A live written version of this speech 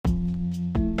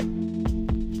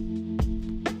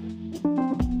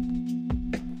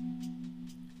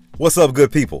What's up,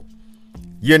 good people?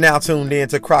 You're now tuned in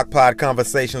to Crockpot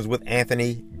Conversations with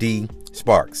Anthony D.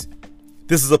 Sparks.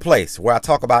 This is a place where I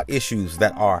talk about issues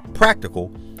that are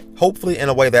practical, hopefully in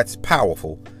a way that's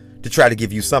powerful, to try to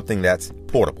give you something that's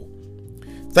portable.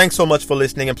 Thanks so much for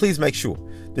listening, and please make sure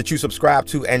that you subscribe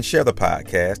to and share the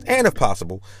podcast. And if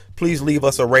possible, please leave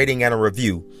us a rating and a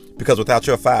review, because without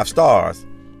your 5 stars,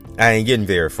 I ain't getting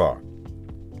very far.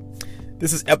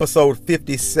 This is episode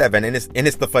 57, and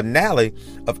it's the finale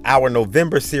of our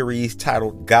November series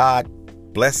titled God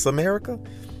Bless America.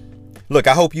 Look,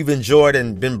 I hope you've enjoyed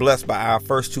and been blessed by our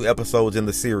first 2 episodes in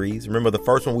the series. Remember, the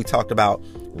first one we talked about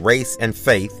race and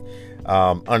faith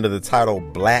under the title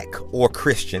Black or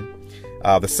Christian.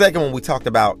 The second one we talked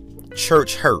about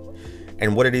church hurt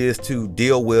and what it is to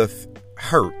deal with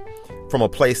hurt from a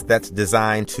place that's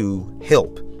designed to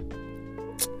help.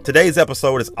 Today's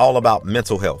episode is all about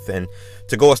mental health, and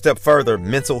to go a step further,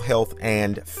 mental health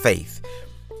and faith.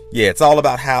 Yeah, it's all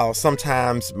about how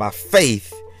sometimes my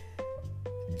faith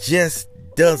just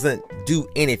doesn't do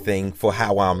anything for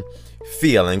how I'm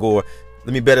feeling, or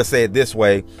let me better say it this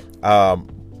way,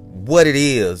 what it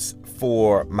is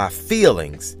for my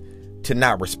feelings to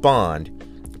not respond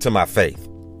to my faith.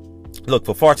 Look,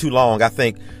 for far too long, I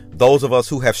think those of us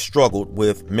who have struggled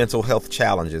with mental health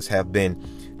challenges have been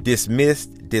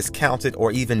dismissed, discounted,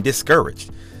 or even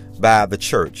discouraged by the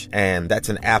church. And that's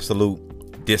an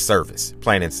absolute disservice,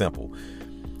 plain and simple.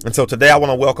 And so today I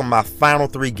want to welcome my final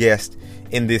 3 guests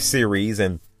in this series.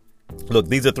 And look,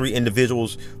 these are 3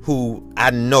 individuals who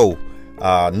I know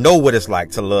what it's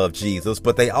like to love Jesus,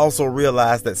 but they also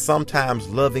realize that sometimes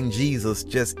loving Jesus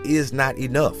just is not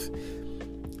enough.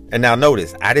 And now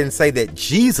notice, I didn't say that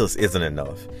Jesus isn't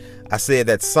enough. I said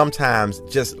that sometimes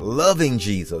just loving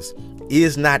Jesus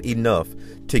is not enough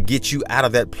to get you out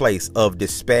of that place of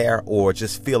despair or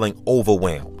just feeling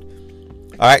overwhelmed.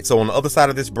 All right, so on the other side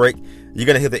of this break, you're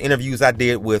going to hear the interviews I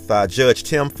did with Judge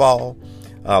Tim Fall,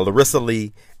 Larissa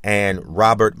Lee, and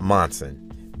Robert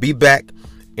Monson. Be back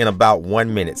in about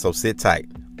 1 minute, so sit tight.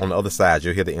 On the other side,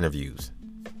 you'll hear the interviews.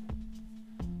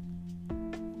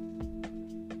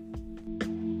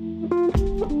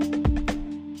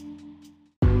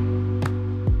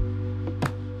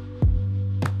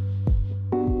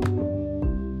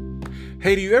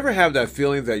 Hey, do you ever have that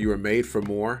feeling that you were made for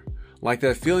more? Like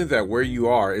that feeling that where you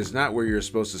are is not where you're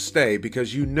supposed to stay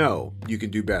because you know you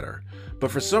can do better, but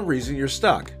for some reason you're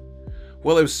stuck.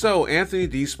 Well, if so, Anthony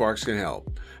D. Sparks can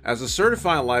help. As a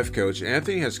certified life coach,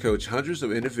 Anthony has coached hundreds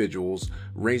of individuals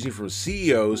ranging from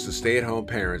CEOs to stay-at-home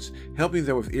parents, helping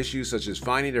them with issues such as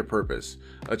finding their purpose,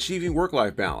 achieving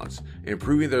work-life balance,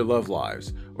 improving their love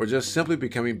lives, or just simply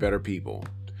becoming better people.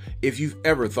 If you've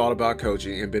ever thought about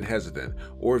coaching and been hesitant,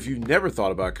 or if you've never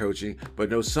thought about coaching but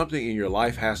know something in your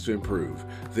life has to improve,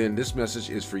 then this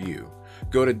message is for you.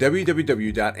 Go to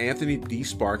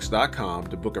www.anthonydsparks.com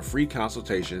to book a free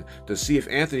consultation to see if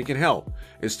Anthony can help.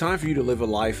 It's time for you to live a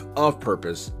life of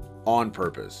purpose, on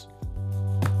purpose.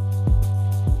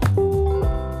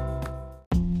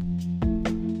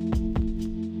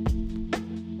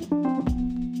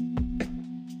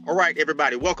 All right,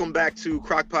 everybody, welcome back to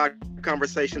Crockpot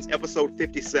Conversations, episode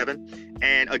 57.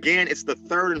 And again, it's the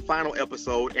 3rd and final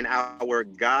episode in our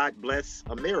God Bless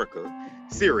America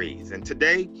series. And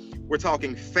today we're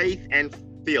talking faith and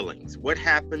feelings. What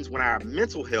happens when our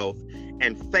mental health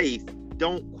and faith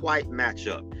don't quite match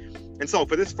up? And so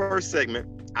for this first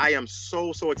segment, I am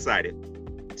so excited,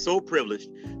 so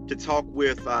privileged to talk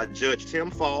with Judge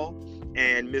Tim Fall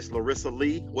and Miss Larissa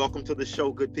Lee. Welcome to the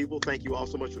show, good people. Thank you all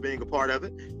so much for being a part of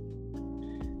it.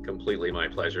 Completely my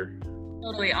pleasure.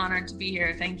 Totally honored to be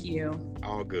here. Thank you.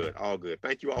 All good.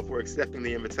 Thank you all for accepting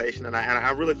the invitation, and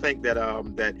I really think that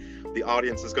that the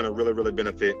audience is going to really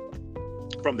benefit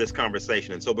from this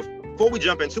conversation. And so before we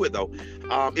jump into it, though,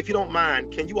 if you don't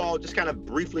mind, can you all just kind of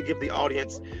briefly give the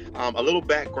audience a little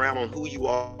background on who you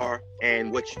are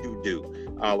and what you do?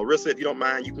 Larissa, if you don't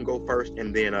mind, you can go first,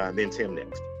 and then Tim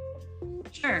next.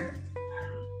 Sure.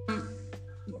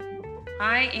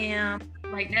 I am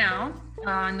right now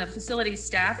on the facilities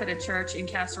staff at a church in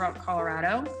Castle Rock,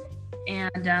 Colorado.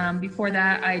 And before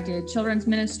that, I did children's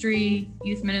ministry,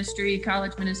 youth ministry,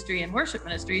 college ministry, and worship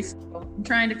ministry. So I'm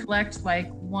trying to collect like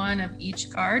one of each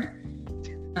card.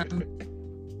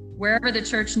 Wherever the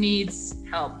church needs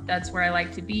help, that's where I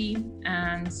like to be.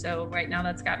 And so right now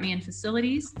that's got me in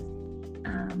facilities.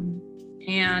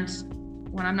 And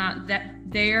when I'm not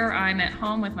there, I'm at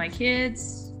home with my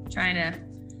kids, trying to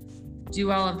do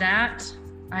all of that.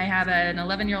 I have an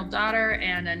 11-year-old daughter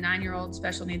and a 9-year-old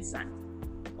special needs son.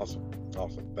 Awesome.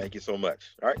 Thank you so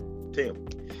much. All right, Tim.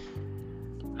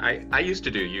 I used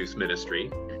to do youth ministry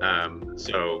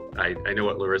So I know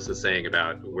what Larissa's saying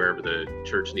about wherever the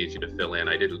church needs you to fill in.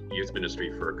 I did youth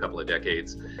ministry for a couple of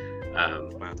decades,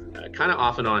 kind of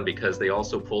off and on, because they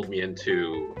also pulled me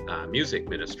into music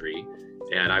ministry.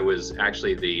 And I was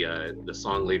actually the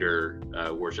song leader,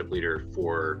 worship leader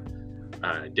for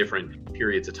different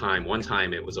periods of time. One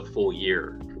time it was a full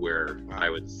year where I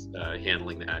was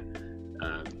handling that,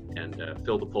 and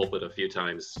filled the pulpit a few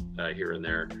times here and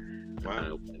there.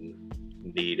 When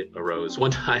need arose.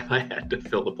 One time I had to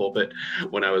fill the pulpit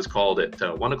when I was called at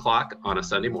 1 o'clock on a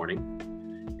Sunday morning,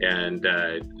 and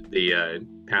the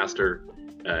pastor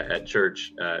at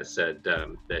church said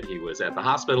that he was at the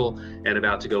hospital and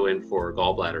about to go in for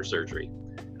gallbladder surgery,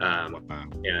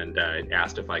 and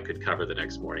asked if I could cover the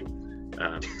next morning.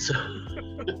 So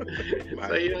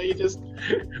you just,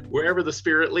 wherever the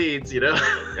Spirit leads,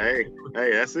 Hey,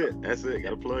 that's it. Got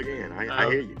to plug in. I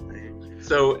hear you.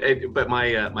 So, but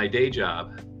my day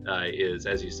job is,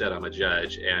 as you said, I'm a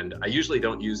judge, and I usually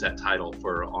don't use that title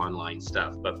for online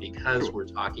stuff, but because we're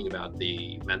talking about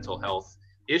the mental health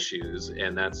issues,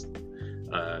 and that's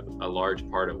a large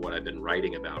part of what I've been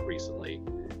writing about recently.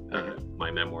 My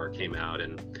memoir came out,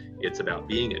 and it's about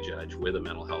being a judge with a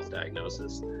mental health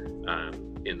diagnosis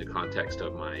in the context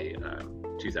of my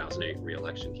 2008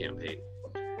 re-election campaign.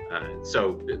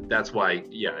 So that's why,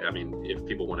 I mean, if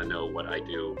people want to know what I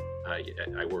do,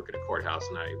 I work at a courthouse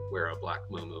and I wear a black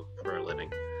muumuu for a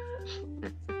living.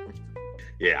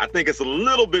 Yeah, I think it's a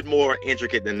little bit more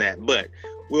intricate than that, but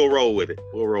we'll roll with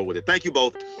it. Thank you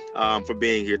both for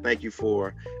being here. Thank you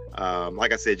for,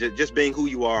 like I said, just being who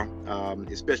you are,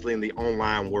 especially in the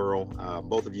online world.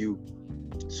 Both of you,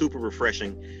 super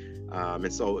refreshing.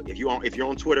 And so if you're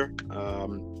on Twitter,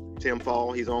 Tim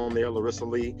Fall, he's on there. Larissa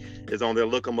Lee is on there.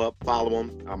 Look him up, follow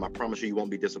him. I promise you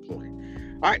won't be disappointed.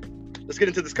 All right, let's get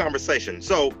into this conversation.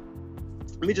 So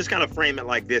let me just kind of frame it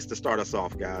like this to start us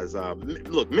off, guys.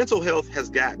 Look, mental health has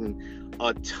gotten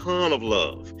a ton of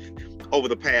love over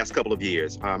the past couple of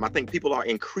years. I think people are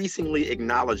increasingly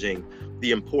acknowledging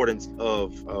the importance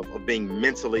of being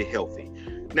mentally healthy.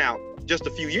 Now, just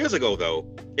a few years ago, though,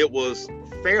 it was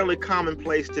fairly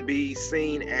commonplace to be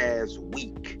seen as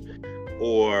weak,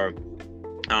 or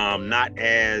not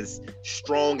as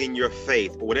strong in your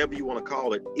faith, or whatever you want to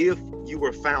call it, if you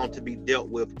were found to be dealt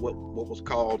with what was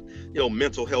called,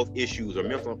 mental health issues or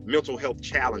mental health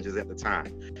challenges at the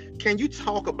time. Can you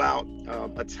talk about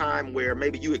a time where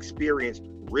maybe you experienced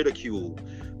ridicule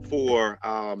for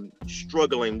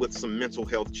struggling with some mental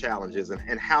health challenges,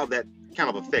 and how that kind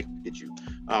of affected you?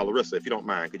 Larissa, if you don't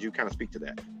mind, could you kind of speak to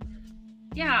that?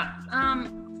 Yeah,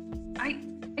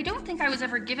 I don't think I was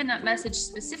ever given that message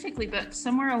specifically, but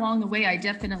somewhere along the way, I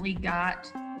definitely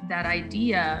got that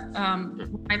idea.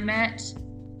 When I met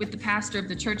with the pastor of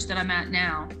the church that I'm at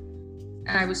now, and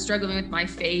I was struggling with my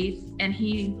faith, and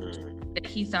he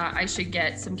thought I should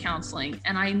get some counseling,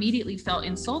 and I immediately felt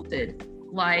insulted,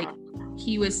 like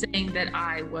he was saying that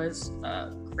I was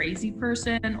a crazy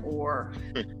person, or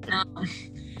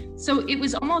so it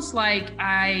was almost like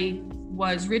I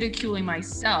was ridiculing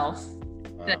myself,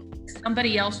 that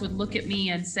somebody else would look at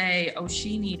me and say, oh,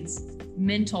 she needs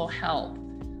mental help.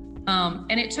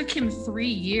 And it took him 3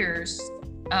 years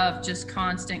of just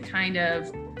constant kind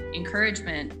of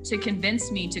encouragement to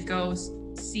convince me to go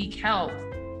seek help.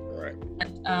 Right.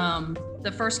 And,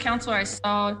 the first counselor I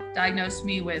saw diagnosed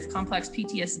me with complex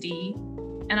PTSD,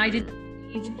 and I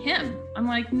didn't believe him. I'm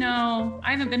like, no,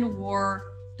 I haven't been to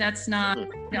war. That's not,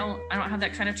 I don't have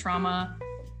that kind of trauma.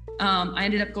 I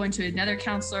ended up going to another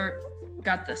counselor,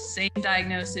 got the same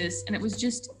diagnosis, and it was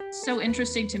just so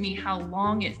interesting to me how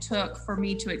long it took for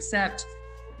me to accept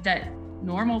that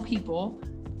normal people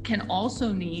can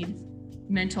also need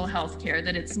mental health care,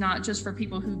 that it's not just for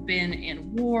people who've been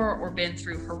in war or been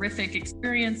through horrific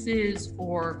experiences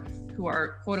or who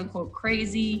are quote unquote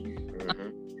crazy.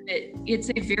 It's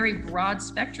a very broad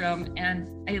spectrum, and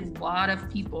a lot of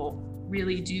people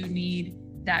really do need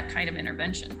that kind of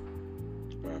intervention.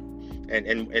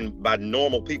 And by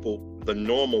normal people, the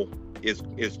normal is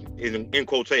in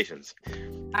quotations.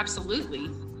 Absolutely.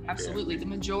 The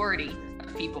majority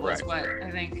of people is what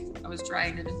I think I was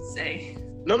trying to say.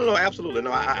 No, absolutely.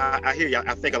 No, I hear you.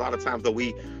 I think a lot of times that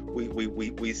we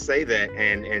say that,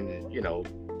 and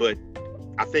but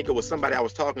I think it was somebody I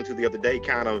was talking to the other day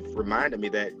kind of reminded me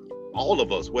that all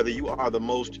of us, whether you are the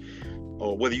most,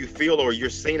 or whether you feel or you're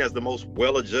seen as the most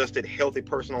well-adjusted, healthy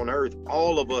person on earth,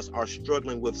 all of us are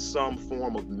struggling with some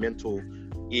form of mental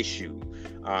issue.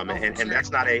 And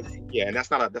that's not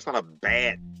a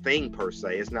bad thing per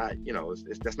se. It's not,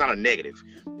 that's not a negative.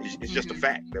 It's just a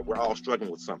fact that we're all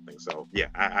struggling with something. So yeah,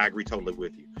 I agree totally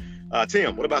with you.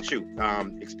 Tim, what about you?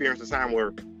 Experienced a time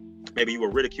where maybe you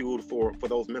were ridiculed for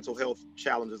those mental health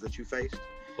challenges that you faced?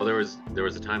 Well, there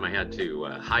was a time I had to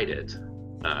hide it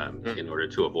in order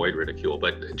to avoid ridicule.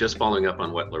 But just following up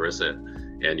on what Larissa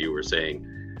and you were saying,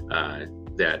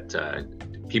 that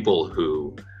people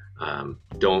who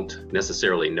don't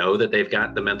necessarily know that they've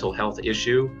got the mental health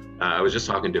issue. I was just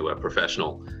talking to a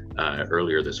professional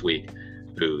earlier this week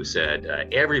who said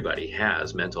everybody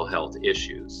has mental health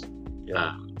issues.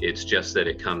 Yeah. It's just that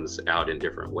it comes out in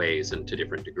different ways and to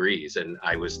different degrees. And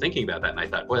I was thinking about that and I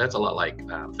thought, boy, that's a lot like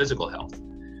physical health.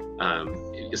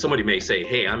 Somebody may say,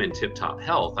 hey, I'm in tip-top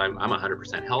health. I'm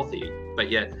 100% healthy,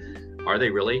 but yet, are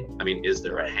they really? I mean, is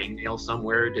there a hangnail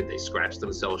somewhere? Did they scratch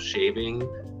themselves shaving?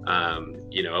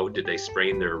 Did they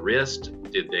sprain their wrist?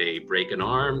 Did they break an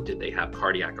arm? Did they have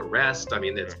cardiac arrest? I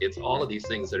mean, it's all of these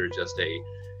things that are just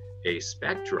a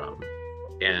spectrum.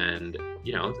 And,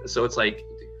 so it's like,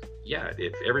 yeah,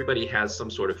 if everybody has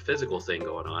some sort of physical thing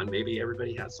going on, maybe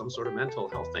everybody has some sort of mental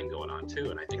health thing going on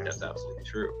too. And I think that's absolutely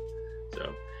true.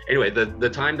 So anyway, the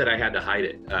time that I had to hide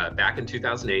it, back in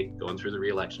 2008, going through the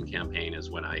re-election campaign is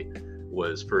when I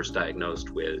was first diagnosed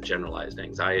with generalized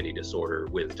anxiety disorder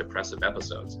with depressive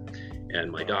episodes.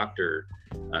 And my doctor,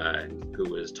 who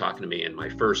was talking to me in my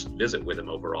first visit with him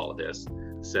over all of this,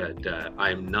 said,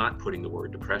 I'm not putting the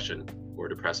word depression or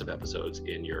depressive episodes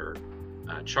in your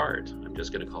chart. I'm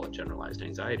just going to call it generalized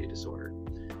anxiety disorder.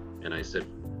 And I said,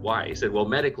 why? He said, well,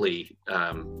 medically,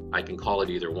 I can call it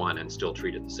either one and still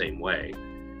treat it the same way.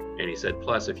 And he said,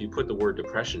 plus, if you put the word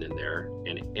depression in there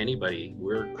and anybody,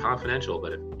 we're confidential,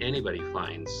 but if anybody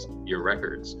finds your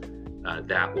records,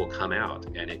 that will come out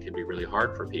and it can be really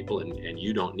hard for people and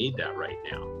you don't need that right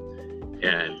now.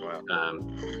 And,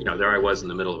 there I was in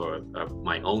the middle of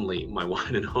my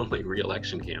one and only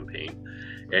re-election campaign.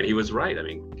 And he was right. I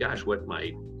mean, gosh, what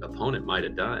my opponent might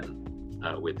have done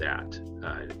with that,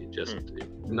 it just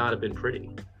not have been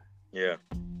pretty. Yeah.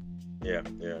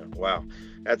 Wow.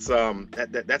 That's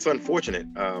that's unfortunate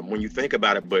when you think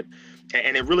about it, but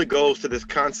it really goes to this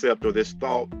concept or this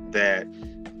thought that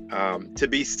to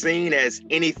be seen as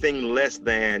anything less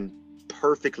than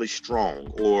perfectly strong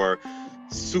or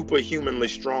superhumanly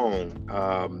strong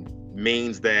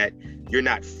means that you're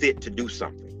not fit to do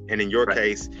something. And in your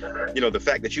case, the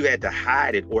fact that you had to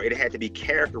hide it or it had to be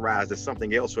characterized as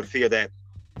something else for fear that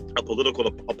a political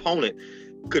opponent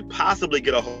could possibly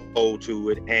get a hold to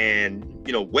it and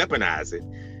weaponize it.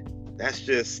 That's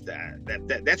just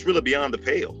that's really beyond the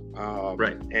pale.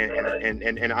 Right.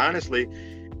 And honestly,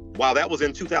 while that was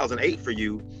in 2008 for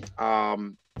you,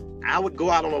 I would go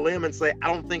out on a limb and say I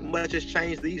don't think much has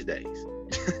changed these days.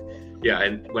 Yeah,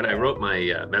 and when I wrote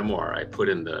my memoir, I put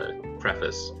in the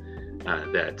preface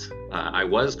that I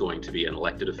was going to be an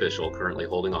elected official currently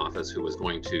holding office who was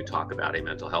going to talk about a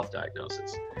mental health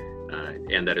diagnosis,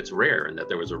 and that it's rare and that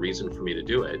there was a reason for me to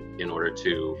do it in order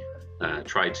to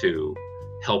try to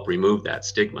help remove that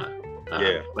stigma.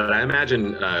 But I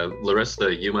imagine,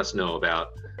 Larissa, you must know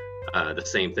about the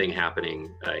same thing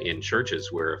happening in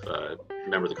churches where if a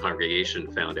member of the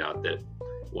congregation found out that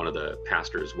one of the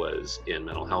pastors was in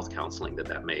mental health counseling,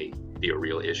 that may be a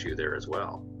real issue there as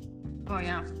well. Oh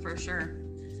yeah, for sure.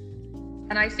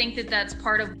 And I think that that's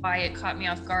part of why it caught me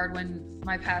off guard when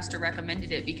my pastor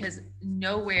recommended it, because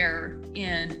nowhere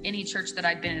in any church that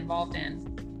I'd been involved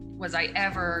in was I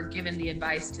ever given the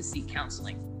advice to seek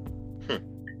counseling.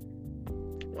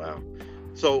 Wow.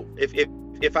 So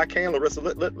if I can, Larissa,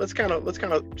 let's kind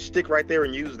of stick right there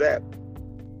and use that,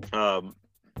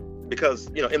 because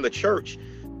in the church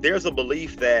there's a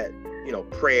belief that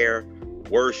prayer,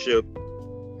 worship,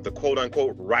 the quote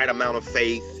unquote right amount of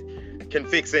faith can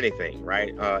fix anything,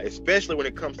 right? Especially when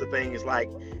it comes to things like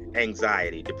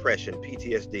anxiety, depression,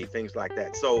 PTSD, things like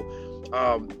that. So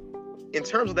in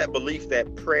terms of that belief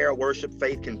that prayer, worship,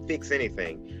 faith can fix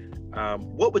anything,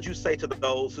 what would you say to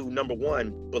those who, number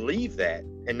one, believe that,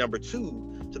 and number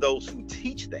two, to those who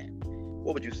teach that?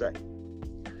 What would you say?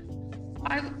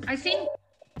 I think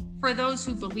for those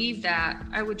who believe that,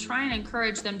 I would try and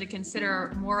encourage them to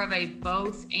consider more of a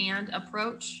both and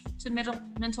approach to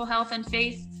mental health and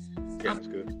faith. Yeah, that's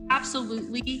good.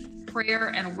 Absolutely, prayer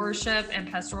and worship and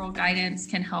pastoral guidance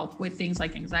can help with things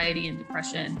like anxiety and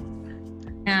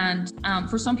depression. And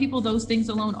for some people, those things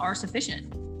alone are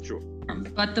sufficient. Sure.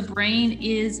 But the brain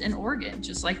is an organ,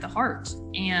 just like the heart.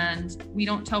 And we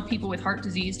don't tell people with heart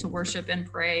disease to worship and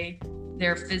pray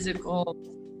their physical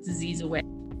disease away.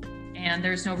 And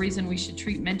there's no reason we should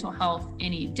treat mental health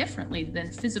any differently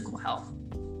than physical health.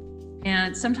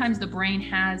 And sometimes the brain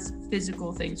has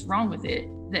physical things wrong with it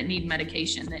that need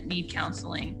medication, that need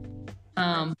counseling.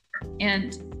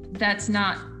 And that's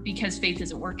not because faith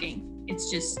isn't working. It's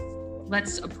just,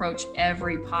 let's approach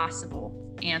every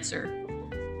possible answer.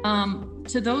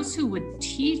 To those who would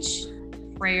teach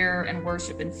prayer and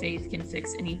worship and faith can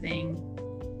fix anything,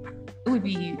 I would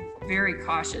be very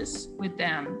cautious with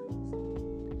them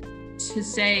to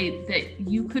say that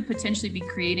you could potentially be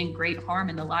creating great harm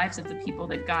in the lives of the people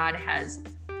that God has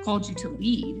called you to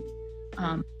lead.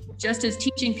 Just as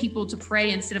teaching people to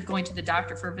pray instead of going to the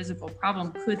doctor for a physical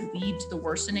problem could lead to the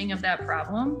worsening of that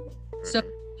problem, so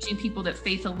teaching people that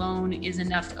faith alone is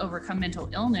enough to overcome mental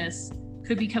illness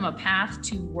could become a path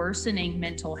to worsening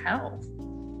mental health.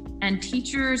 And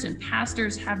teachers and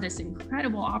pastors have this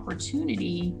incredible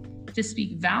opportunity to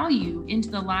speak value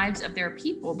into the lives of their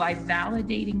people by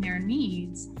validating their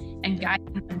needs and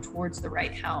guiding them towards the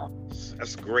right help.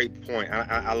 That's a great point.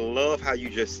 I love how you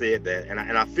just said that, and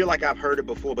I feel like I've heard it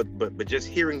before, but just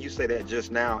hearing you say that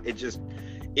just now,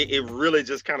 it really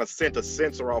just kind of sent a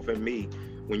sensor off in me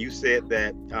when you said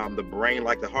that the brain,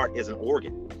 like the heart, is an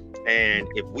organ. And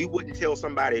if we wouldn't tell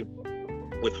somebody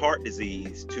with heart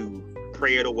disease to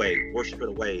pray it away, worship it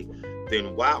away,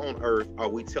 then why on earth are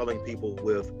we telling people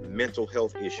with mental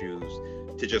health issues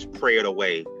to just pray it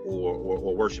away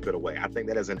or worship it away? I think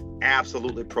that is an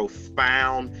absolutely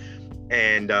profound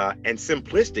and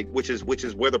simplistic, which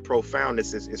is where the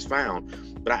profoundness is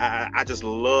found. But I just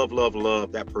love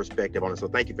that perspective on it. So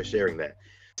thank you for sharing that.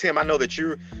 Tim, I know that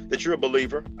you're a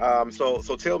believer. So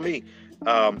tell me,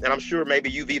 and I'm sure maybe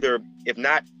you've either, if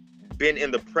not been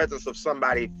in the presence of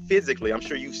somebody physically, I'm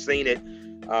sure you've seen it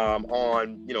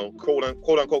on, quote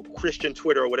unquote Christian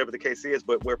Twitter or whatever the case is,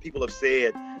 but where people have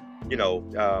said,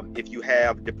 if you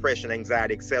have depression,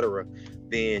 anxiety, etc.,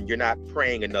 then you're not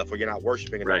praying enough or you're not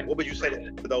worshiping enough. Right. What would you say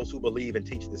to those who believe and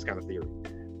teach this kind of theory?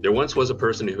 There once was a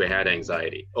person who had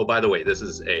anxiety. Oh, by the way, this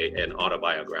is an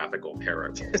autobiographical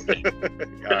parable.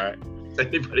 All right. If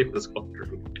anybody was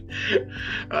wondering.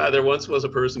 There once was a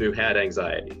person who had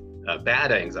anxiety,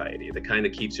 bad anxiety, the kind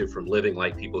that keeps you from living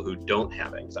like people who don't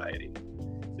have anxiety.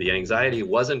 The anxiety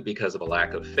wasn't because of a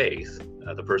lack of faith.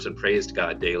 The person praised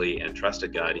God daily and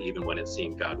trusted God even when it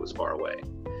seemed God was far away.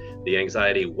 The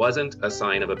anxiety wasn't a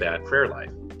sign of a bad prayer life.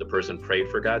 The person prayed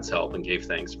for God's help and gave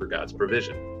thanks for God's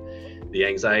provision. The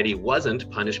anxiety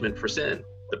wasn't punishment for sin.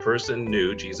 The person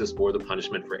knew Jesus bore the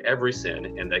punishment for every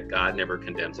sin and that God never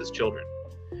condemns his children.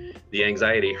 The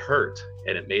anxiety hurt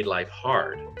and it made life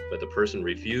hard, but the person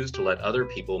refused to let other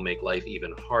people make life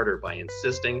even harder by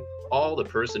insisting all the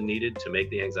person needed to make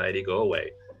the anxiety go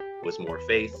away was more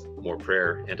faith, more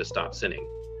prayer, and to stop sinning.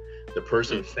 The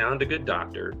person found a good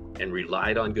doctor and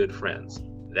relied on good friends.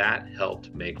 That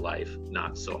helped make life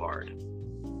not so hard.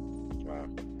 Wow.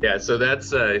 Yeah, so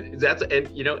that's and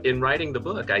in writing the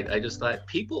book, I just thought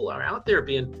people are out there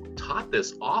being taught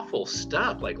this awful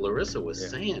stuff, like Larissa was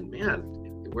saying, man,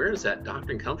 where does that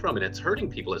doctrine come from? And it's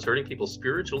hurting people. It's hurting people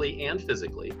spiritually and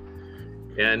physically.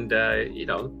 And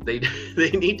they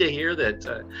need to hear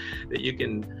that you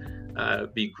can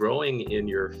be growing in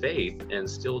your faith and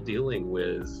still dealing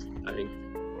with,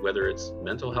 whether it's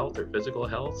mental health or physical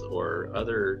health or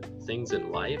other things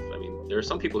in life. There are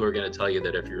some people who are going to tell you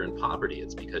that if you're in poverty,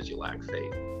 it's because you lack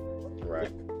faith.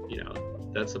 Right.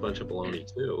 That's a bunch of baloney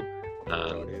too.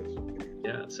 It is.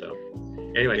 Yeah. So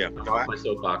anyway, off my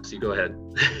soapbox. You go ahead.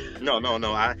 No.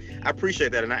 I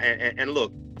appreciate that. And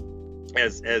look,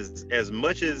 as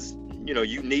much as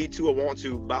you need to or want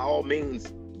to, by all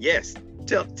means, yes,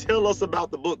 tell us about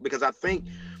the book, because I think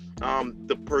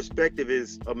the perspective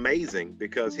is amazing,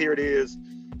 because here it is,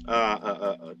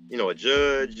 a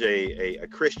judge, a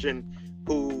Christian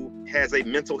who has a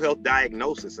mental health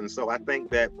diagnosis. And so I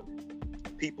think that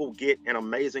people get an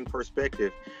amazing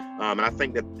perspective. And I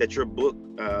think that your book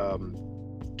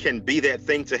can be that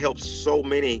thing to help so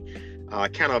many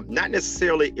kind of not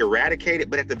necessarily eradicate it,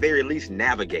 but at the very least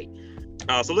navigate.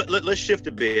 So let's shift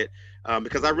a bit,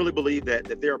 because I really believe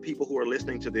that there are people who are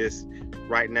listening to this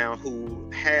right now who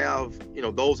have,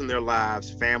 those in their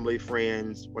lives, family,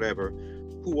 friends, whatever,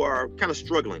 who are kind of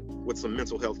struggling with some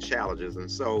mental health challenges. And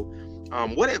so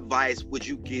what advice would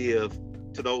you give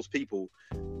to those people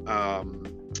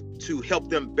to help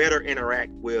them better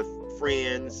interact with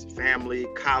friends, family,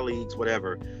 colleagues,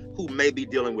 whatever, who may be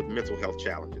dealing with mental health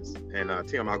challenges? And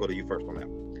Tim, I'll go to you first on that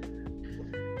one.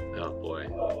 Oh boy,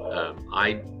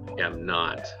 I am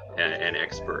not an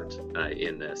expert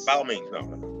in this. By all means,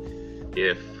 no.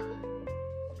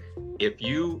 If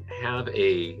you have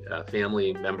a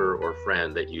family member or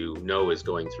friend that is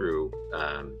going through,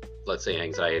 let's say,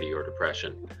 anxiety or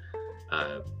depression,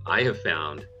 I have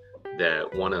found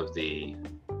that one of the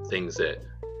things that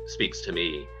speaks to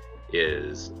me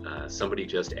is somebody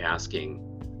just asking,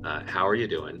 how are you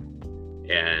doing?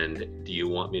 And do you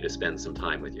want me to spend some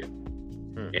time with you?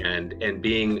 and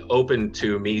being open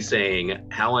to me saying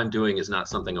how I'm doing is not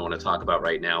something I want to talk about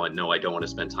right now, and no, I don't want to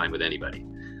spend time with anybody.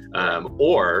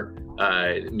 Or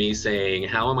me saying,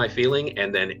 how am I feeling?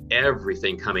 And then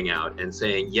everything coming out and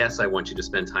saying, yes, I want you to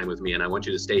spend time with me, and I want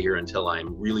you to stay here until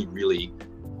I'm really, really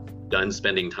done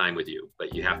spending time with you,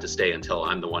 but you have to stay until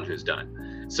I'm the one who's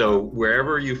done. So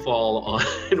wherever you fall on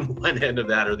one end of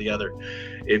that or the other,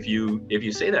 if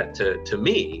you say that to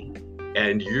me,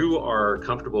 and you are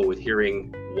comfortable with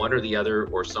hearing one or the other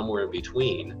or somewhere in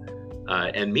between,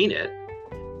 and mean it,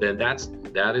 then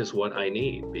that is what I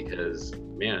need. Because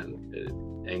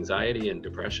man, anxiety and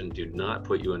depression do not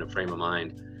put you in a frame of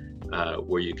mind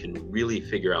where you can really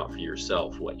figure out for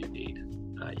yourself what you need.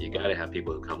 You got to have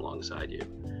people who come alongside you.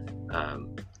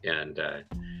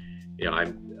 You know,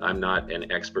 I'm not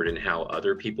an expert in how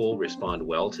other people respond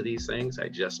well to these things. I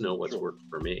just know what's worked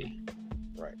for me.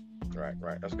 Right.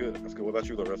 That's good. What about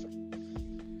you, Larissa?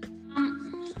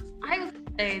 I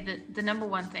would say that the number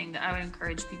one thing that I would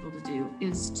encourage people to do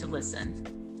is to listen.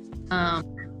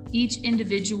 Each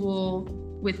individual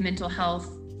with mental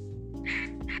health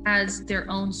has their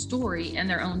own story and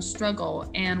their own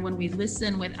struggle. And when we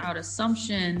listen without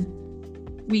assumption,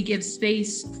 we give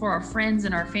space for our friends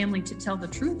and our family to tell the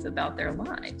truth about their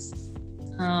lives.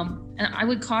 And I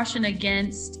would caution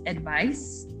against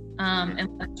advice,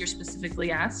 unless you're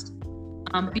specifically asked.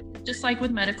 Just like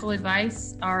with medical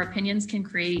advice, our opinions can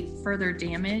create further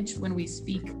damage when we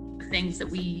speak things that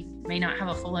we may not have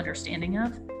a full understanding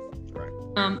of. Right.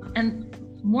 And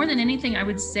more than anything, I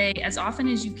would say, as often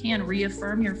as you can,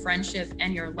 reaffirm your friendship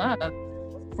and your love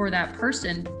for that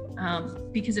person.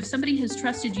 Because if somebody has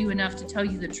trusted you enough to tell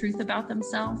you the truth about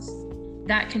themselves,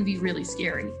 that can be really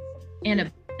scary. And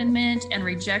abandonment and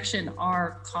rejection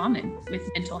are common with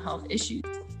mental health issues.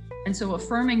 And so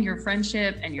affirming your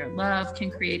friendship and your love can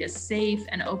create a safe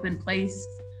and open place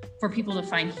for people to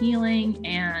find healing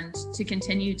and to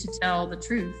continue to tell the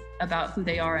truth about who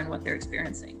they are and what they're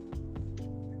experiencing.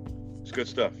 It's good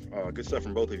stuff. Good stuff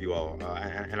from both of you all.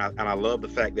 And I love the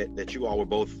fact that you all were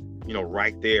both,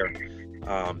 right there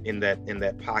in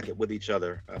that pocket with each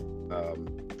other.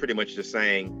 Pretty much just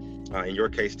saying, in your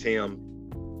case, Tim,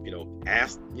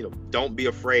 ask, don't be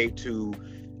afraid to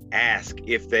ask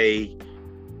if they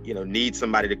need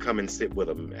somebody to come and sit with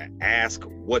them. Ask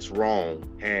what's wrong.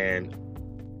 And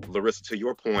Larissa, to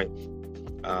your point,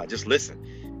 just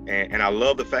listen. And I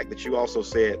love the fact that you also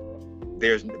said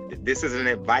this is an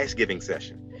advice giving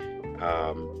session,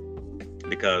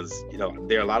 because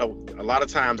there are a lot of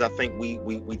times I think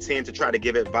we tend to try to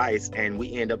give advice and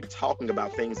we end up talking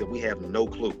about things that we have no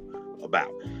clue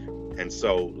about. And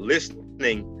so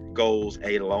listening goes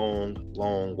a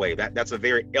long way. That's a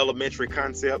very elementary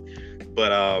concept,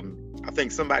 but I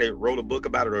think somebody wrote a book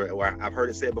about it, or I've heard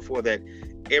it said before, that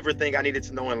everything I needed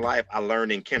to know in life I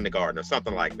learned in kindergarten or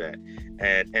something like that.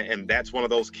 And that's one of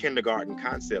those kindergarten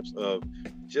concepts of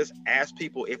just ask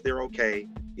people if they're okay,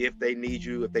 if they need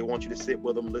you, if they want you to sit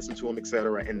with them, listen to them,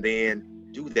 etc. And then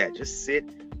do that. Just sit,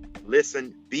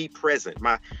 listen, be present.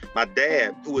 My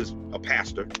dad, who is a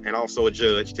pastor and also a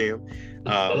judge, Tim,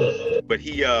 but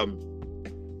he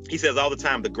says all the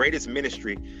time, the greatest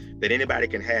ministry that anybody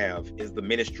can have is the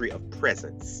ministry of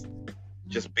presence.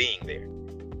 Just being there.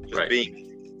 Just being there.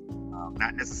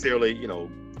 Not necessarily,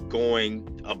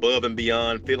 going above and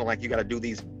beyond, feeling like you got to do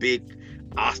these big,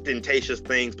 ostentatious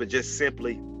things, but just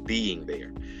simply being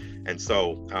there. And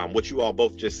so what you all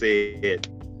both just said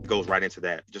goes right into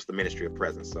that, just the ministry of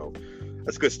presence. So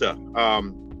that's good stuff.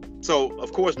 So,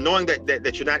 of course, knowing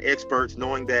that you're not experts,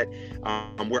 knowing that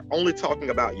we're only talking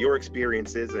about your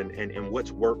experiences and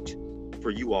what's worked for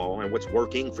you all and what's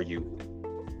working for you,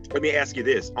 let me ask you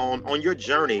this. On your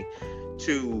journey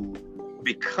to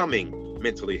becoming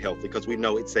mentally healthy, because we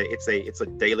know it's a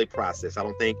daily process. I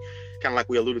don't think, kind of like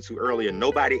we alluded to earlier,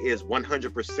 nobody is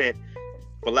 100%,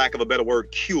 for lack of a better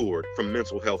word, cured from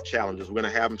mental health challenges. We're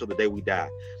going to have them till the day we die.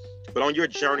 But on your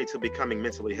journey to becoming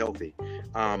mentally healthy,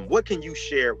 what can you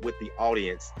share with the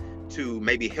audience to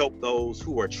maybe help those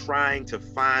who are trying to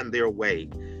find their way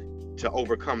to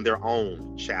overcome their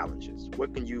own challenges?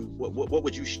 What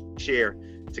would you share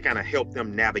to kind of help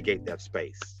them navigate that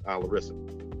space? Larissa?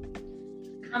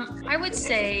 I would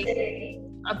say,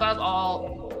 above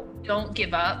all, don't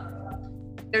give up.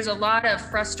 There's a lot of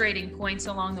frustrating points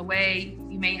along the way.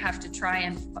 You may have to try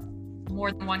and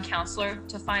more than one counselor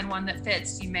to find one that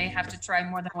fits. You may have to try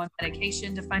more than one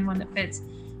medication to find one that fits.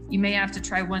 You may have to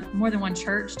try more than one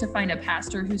church to find a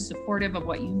pastor who's supportive of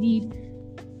what you need.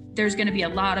 There's going to be a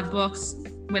lot of books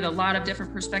with a lot of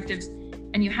different perspectives,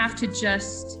 and you have to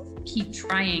just keep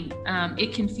trying.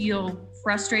 It can feel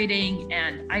frustrating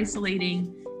and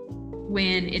isolating,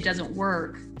 when it doesn't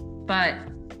work. But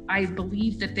I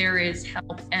believe that there is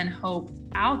help and hope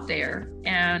out there.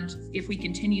 And if we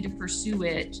continue to pursue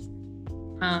it,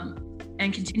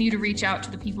 and continue to reach out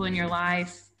to the people in your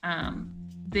life,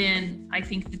 then I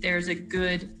think that there's a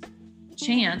good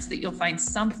chance that you'll find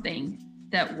something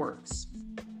that works.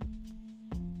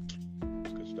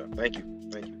 Good stuff. Thank you.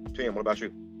 Tim, what about you?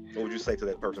 What would you say to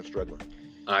that person struggling?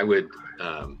 I would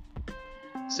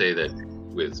say that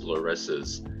with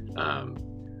Larissa's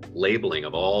labeling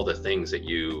of all the things that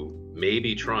you may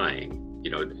be trying,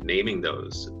 naming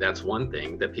those, that's one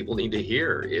thing that people need to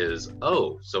hear is,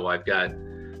 oh, so I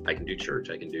can do church,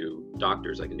 I can do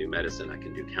doctors, I can do medicine, I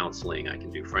can do counseling, I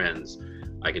can do friends,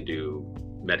 I can do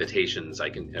meditations,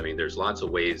 there's lots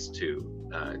of ways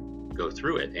to go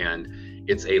through it. And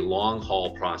it's a long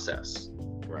haul process.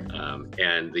 Right.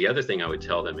 And the other thing I would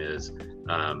tell them is,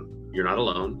 you're not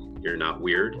alone, you're not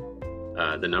weird.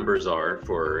 The numbers are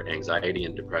for anxiety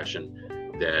and depression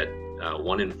that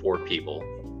 1 in 4 people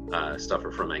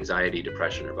suffer from anxiety,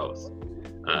 depression, or both.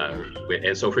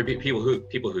 And so for people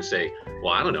who say,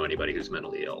 well, I don't know anybody who's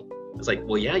mentally ill. It's like,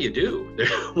 well, yeah, you do. There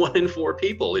 1 in 4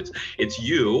 people. It's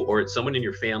you, or it's someone in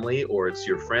your family, or it's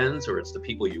your friends, or it's the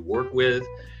people you work with.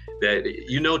 That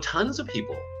tons of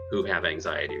people who have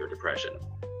anxiety or depression.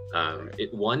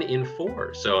 1 in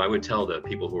 4. So I would tell the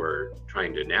people who are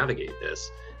trying to navigate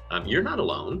this, you're not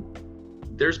alone.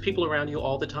 There's people around you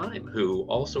all the time who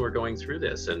also are going through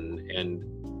this. And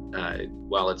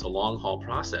while it's a long haul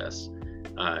process,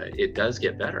 it does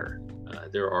get better.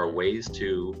 There are ways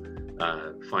to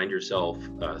find yourself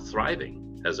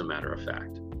thriving, as a matter of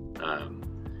fact.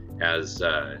 As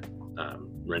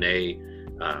Renee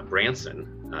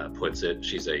Branson puts it,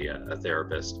 she's a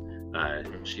therapist.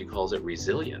 She calls it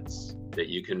resilience, that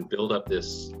you can build up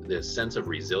this sense of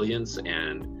resilience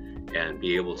and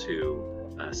be able to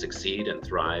succeed and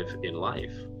thrive in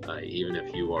life, even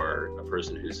if you are a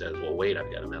person who says, well, wait,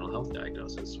 I've got a mental health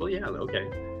diagnosis. Well, yeah, okay.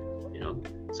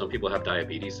 Some people have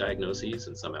diabetes diagnoses,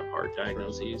 and some have heart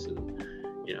diagnoses, and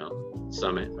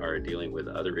some are dealing with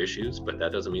other issues, but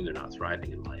that doesn't mean they're not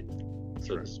thriving in life.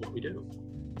 So this is what we do.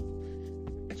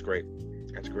 That's great.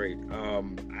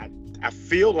 I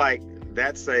feel like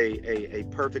that's a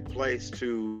perfect place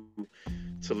to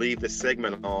leave this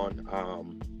segment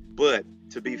on. But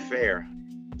to be fair,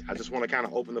 I just want to kind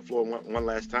of open the floor one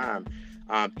last time.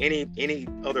 Any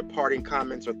other parting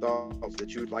comments or thoughts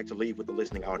that you'd like to leave with the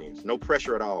listening audience? No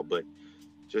pressure at all, but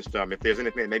just if there's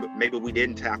anything maybe we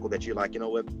didn't tackle that you're like,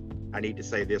 what, I need to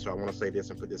say this, or I want to say this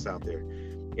and put this out there.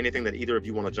 Anything that either of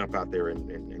you want to jump out there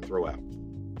and throw out?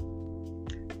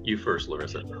 You first,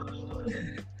 Larissa.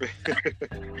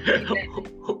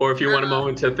 Or if you want a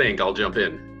moment to think, I'll jump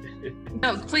in.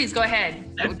 No, please go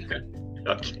ahead.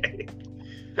 Okay.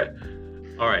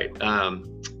 All right.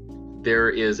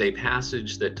 There is a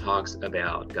passage that talks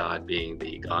about God being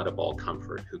the God of all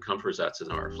comfort, who comforts us in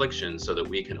our affliction, so that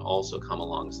we can also come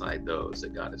alongside those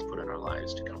that God has put in our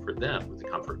lives to comfort them with the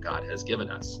comfort God has given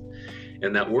us.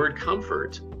 And that word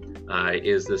comfort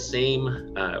is the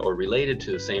same or related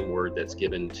to the same word that's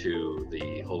given to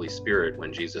the Holy Spirit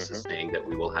when Jesus is saying that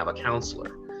we will have a counselor,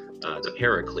 the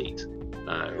Paraclete,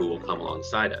 who will come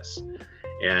alongside us.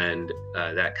 And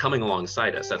that coming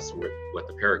alongside us, that's what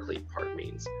the Paraclete part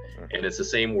means. And it's the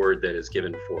same word that is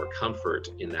given for comfort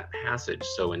in that passage.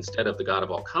 So instead of the God of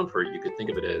all comfort, you could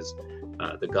think of it as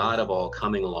the God of all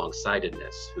coming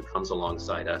alongsidedness, who comes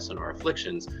alongside us in our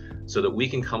afflictions, so that we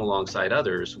can come alongside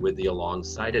others with the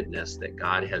alongsidedness that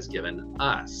God has given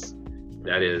us.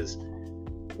 That is,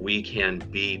 we can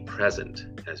be present,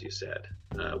 as you said.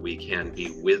 We can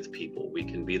be with people. We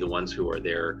can be the ones who are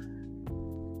there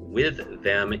with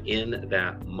them in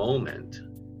that moment,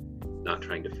 not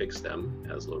trying to fix them,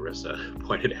 as Larissa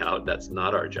pointed out. That's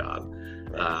not our job,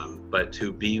 but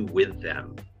to be with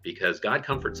them, because God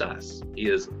comforts us. He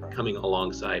is coming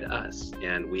alongside us,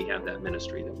 and we have that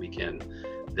ministry that we can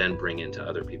then bring into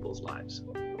other people's lives.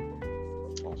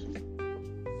 Awesome.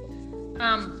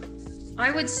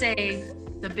 I would say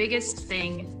the biggest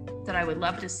thing that I would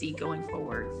love to see going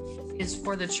forward is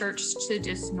for the church to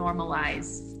just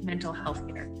normalize mental health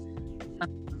care.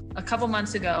 A couple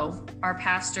months ago, our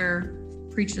pastor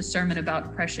preached a sermon about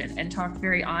depression and talked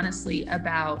very honestly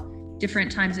about different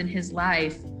times in his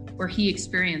life where he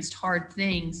experienced hard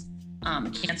things,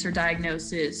 cancer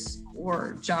diagnosis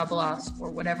or job loss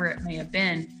or whatever it may have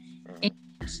been, and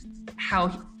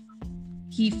how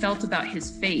he felt about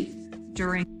his faith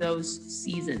during those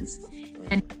seasons.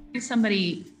 And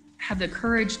somebody have the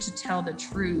courage to tell the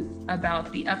truth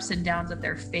about the ups and downs of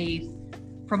their faith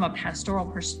from a pastoral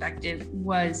perspective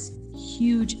was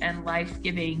huge and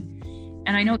life-giving.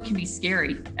 And I know it can be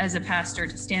scary as a pastor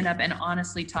to stand up and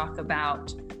honestly talk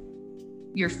about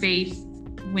your faith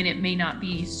when it may not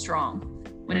be strong,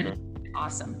 when it is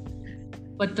awesome.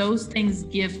 But those things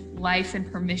give life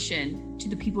and permission to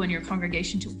the people in your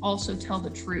congregation to also tell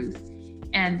the truth.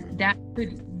 And that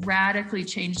could radically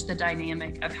change the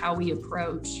dynamic of how we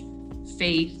approach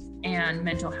faith and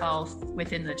mental health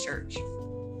within the church.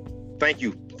 Thank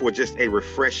you for just a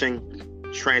refreshing,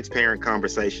 transparent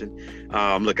conversation.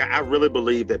 Look, I really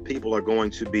believe that people are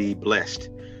going to be blessed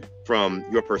from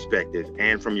your perspective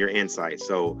and from your insight.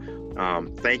 So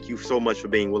thank you so much for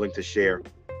being willing to share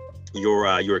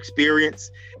your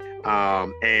experience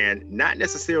and not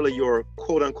necessarily your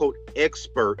quote unquote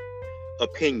expert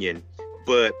opinion,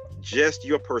 but just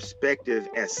your perspective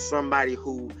as somebody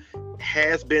who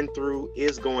has been through,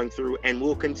 is going through, and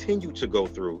will continue to go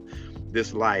through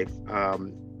this life,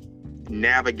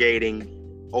 navigating,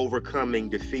 overcoming,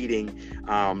 defeating,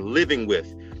 living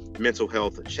with mental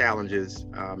health challenges.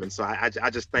 And so I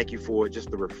just thank you for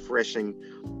just the refreshing,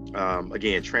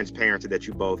 again, transparency that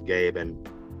you both gave. And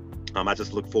I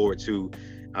just look forward to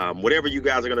whatever you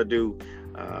guys are going to do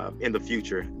in the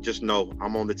future. Just know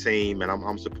I'm on the team and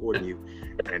I'm supporting you.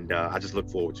 And I just look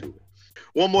forward to it.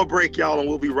 One more break, y'all, and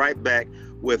we'll be right back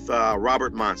with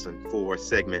Robert Monson for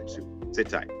segment 2. Sit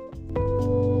tight.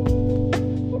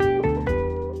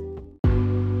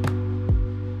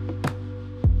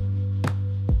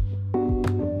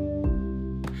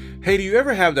 Hey, do you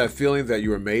ever have that feeling that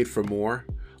you were made for more?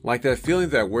 Like that feeling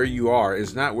that where you are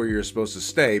is not where you're supposed to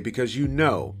stay because you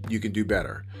know you can do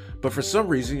better, but for some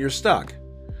reason you're stuck?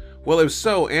 Well, if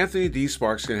so, Anthony D.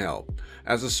 Sparks can help.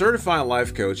 As a certified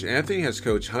life coach, Anthony has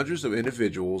coached hundreds of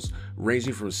individuals,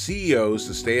 ranging from CEOs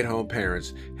to stay-at-home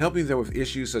parents, helping them with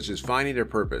issues such as finding their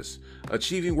purpose,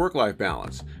 achieving work-life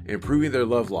balance, improving their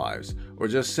love lives, or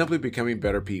just simply becoming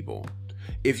better people.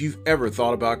 If you've ever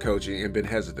thought about coaching and been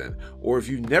hesitant, or if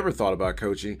you've never thought about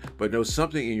coaching but know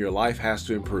something in your life has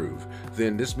to improve,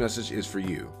 then this message is for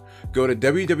you. Go to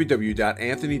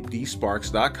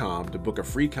www.anthonydsparks.com to book a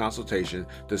free consultation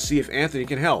to see if Anthony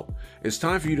can help. It's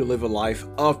time for you to live a life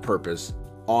of purpose,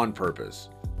 on purpose.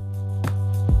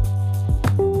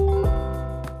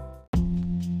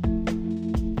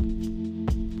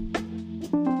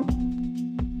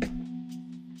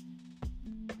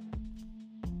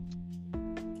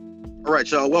 All right,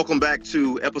 y'all, welcome back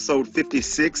to episode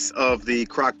 56 of the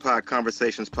Crockpot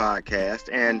Conversations podcast.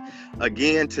 And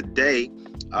again, today,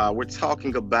 we're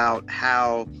talking about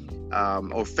how,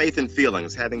 or faith and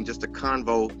feelings, having just a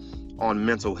convo on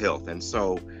mental health. And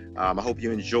so I hope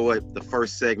you enjoyed the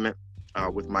first segment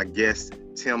with my guests,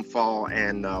 Tim Fall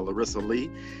and Larissa Lee.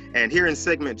 And here in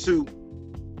segment 2,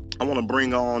 I want to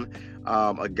bring on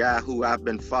a guy who I've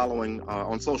been following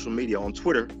on social media, on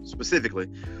Twitter specifically,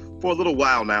 for a little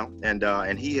while now,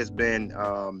 and he has been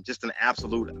just an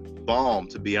absolute bomb,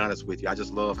 to be honest with you. I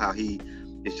just love how he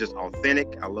is just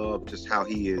authentic. I love just how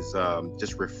he is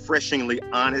just refreshingly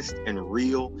honest and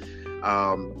real,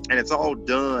 and it's all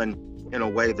done in a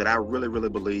way that I really, really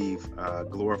believe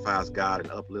glorifies God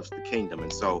and uplifts the kingdom.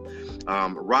 And so,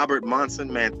 Robert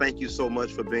Monson, man, thank you so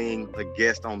much for being a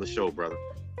guest on the show, brother.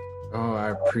 Oh, I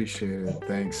appreciate it.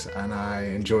 Thanks. And I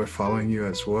enjoy following you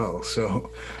as well.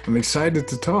 So I'm excited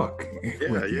to talk.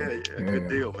 Yeah. Good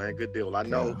deal, man. Good deal. I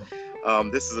know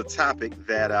this is a topic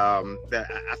that that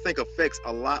I think affects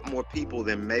a lot more people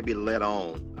than maybe let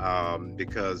on,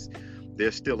 because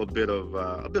there's still a bit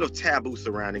of taboo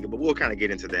surrounding it, but we'll kind of get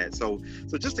into that. So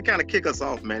just to kind of kick us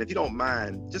off, man, if you don't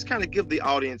mind, just kind of give the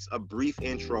audience a brief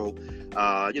intro,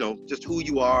 just who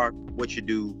you are, what you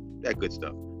do, that good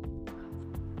stuff.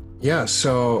 Yeah,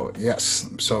 so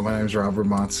my name is Robert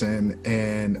Monson,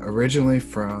 and originally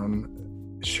from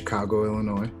Chicago,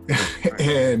 Illinois.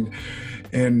 and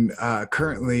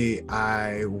currently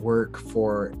I work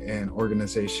for an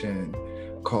organization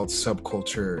called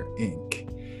Subculture Inc.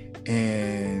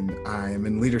 And I am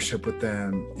in leadership with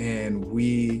them, and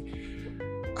we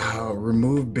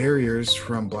remove barriers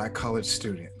from Black college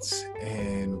students,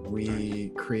 and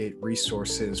we create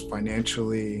resources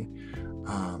financially,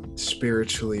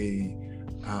 spiritually,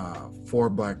 for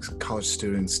Black college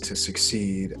students to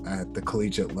succeed at the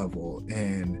collegiate level.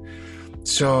 And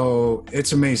so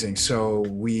it's amazing. So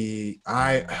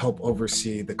I help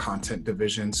oversee the content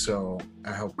division. So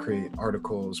I help create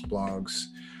articles, blogs,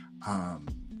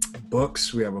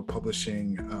 books. We have a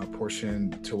publishing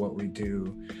portion to what we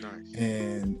do. Nice.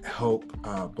 And help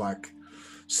Black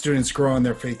students grow in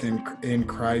their faith in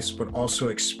Christ, but also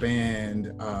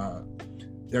expand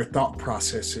their thought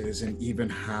processes and even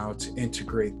how to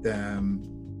integrate them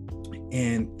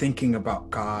and thinking about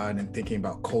God and thinking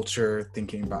about culture,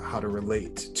 thinking about how to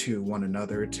relate to one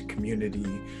another, to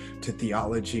community, to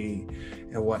theology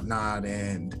and whatnot.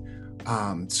 And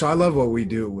so I love what we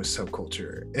do with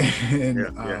Subculture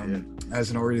and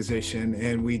as an organization,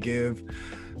 and we give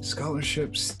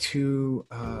scholarships to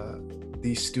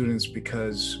these students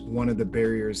because one of the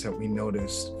barriers that we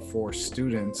noticed for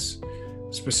students,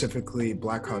 specifically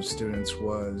Black college students,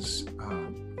 was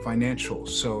financial.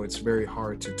 So it's very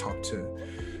hard to talk to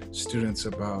students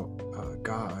about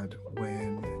God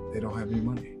when they don't have any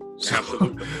money. So,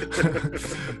 Absolutely.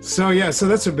 so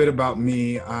that's a bit about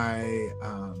me.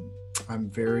 I'm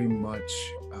very much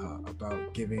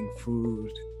about giving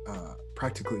food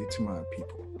practically to my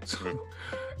people. So, yeah.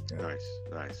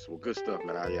 Nice. Well, good stuff,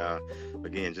 man. I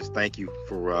again just thank you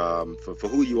for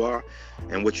who you are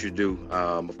and what you do.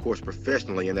 Of course,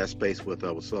 professionally in that space with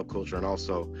Subculture, and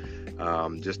also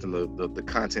just in the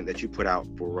content that you put out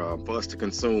for us to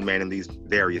consume, man, in these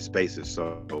various spaces.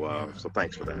 So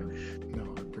thanks for that.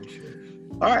 No, I appreciate it.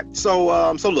 All right.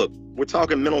 So look, we're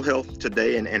talking mental health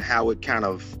today and how it kind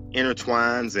of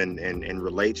intertwines and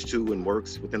relates to and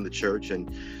works within the church. And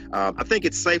I think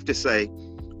it's safe to say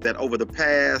that over the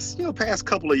past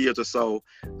couple of years or so,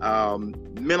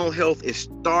 mental health is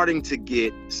starting to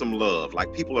get some love.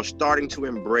 Like, people are starting to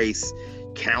embrace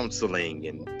counseling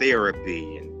and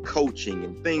therapy and coaching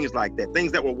and things like that,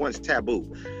 things that were once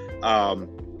taboo.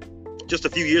 Just a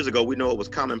few years ago, we know it was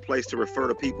commonplace to refer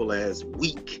to people as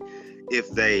weak if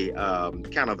they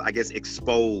kind of, I guess,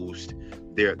 exposed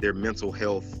their mental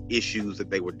health issues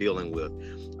that they were dealing with.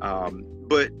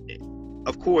 But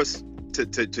of course,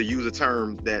 to use a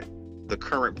term that the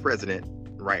current president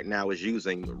right now is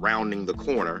using, rounding the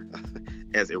corner,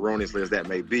 as erroneously as that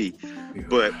may be.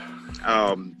 But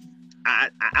I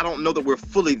don't know that we're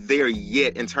fully there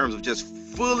yet in terms of just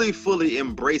fully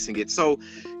embracing it. So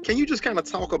can you just kind of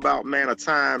talk about, man, a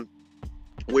time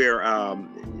where,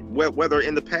 whether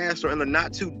in the past or in the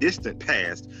not too distant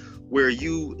past, where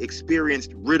you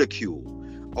experienced ridicule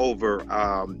over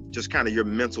just kind of your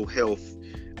mental health,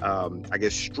 I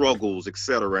guess, struggles,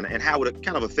 etc., and how it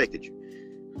kind of affected you?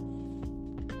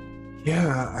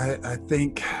 Yeah, I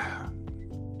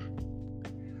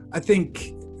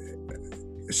think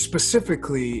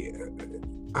specifically,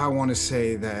 I want to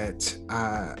say that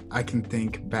I can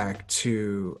think back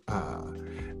to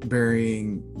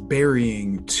burying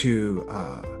two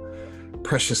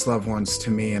precious loved ones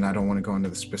to me, and I don't want to go into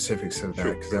the specifics of that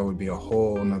because that would be a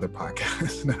whole nother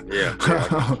podcast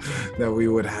that we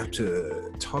would have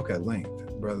to talk at length,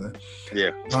 brother.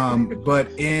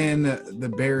 But in the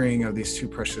burying of these two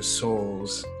precious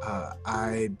souls,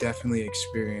 I definitely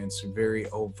experienced very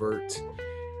overt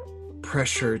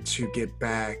pressure to get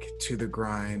back to the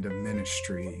grind of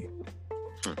ministry.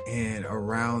 And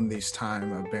around this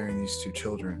time of burying these two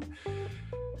children,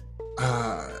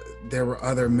 there were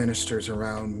other ministers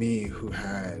around me who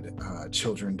had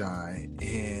children die,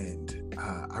 and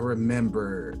I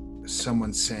remember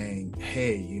someone saying,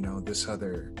 hey, this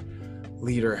other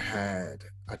leader had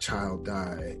a child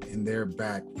die and they're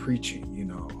back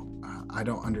preaching, I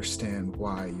don't understand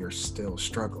why you're still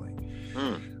struggling.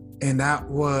 And that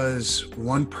was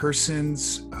one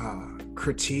person's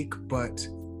critique, but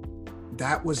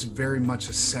that was very much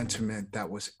a sentiment that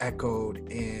was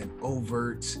echoed in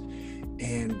overt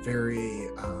and very,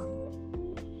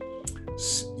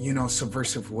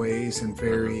 subversive ways and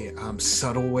very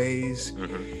subtle ways.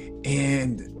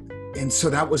 And so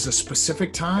that was a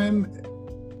specific time,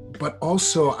 but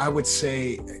also I would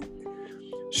say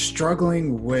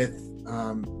struggling with,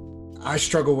 I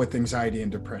struggle with anxiety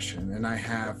and depression, and I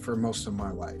have for most of my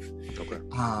life. Okay.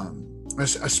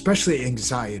 Especially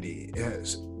anxiety,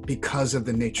 because of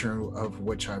the nature of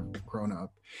which I've grown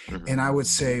up. And I would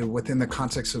say within the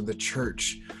context of the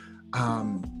church,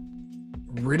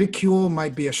 ridicule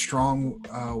might be a strong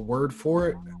word for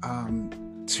it,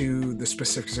 to the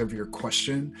specifics of your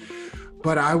question.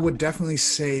 But I would definitely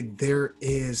say there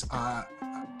is a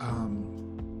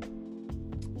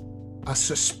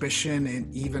suspicion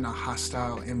and even a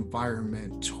hostile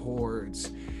environment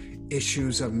towards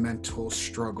issues of mental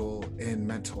struggle and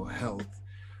mental health.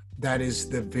 That is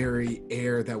the very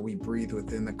air that we breathe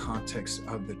within the context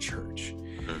of the church.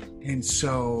 And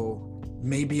so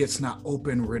maybe it's not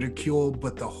open ridicule,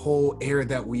 but the whole air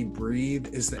that we breathe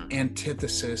is the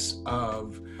antithesis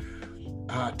of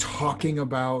talking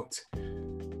about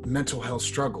mental health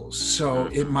struggles. So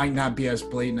it might not be as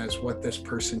blatant as what this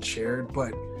person shared,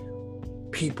 but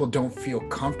people don't feel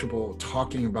comfortable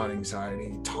talking about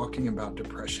anxiety, talking about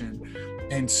depression.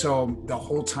 And so the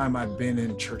whole time I've been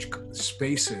in church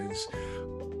spaces,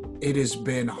 it has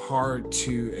been hard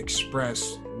to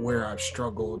express where I've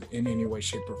struggled in any way,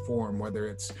 shape, or form, whether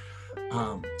it's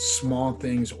small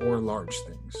things or large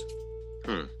things.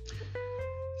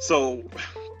 So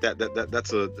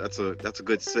that's a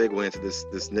good segue into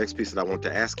this next piece that I want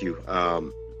to ask you,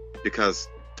 because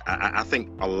I think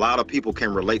a lot of people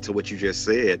can relate to what you just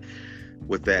said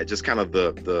with that, just kind of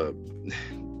the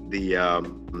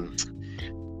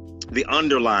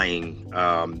underlying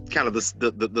kind of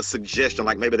the suggestion,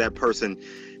 like maybe that person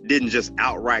didn't just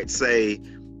outright say,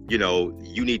 you know,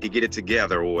 you need to get it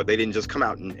together, or they didn't just come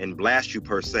out and blast you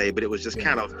per se, but it was just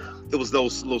kind of, it was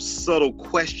those little subtle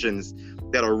questions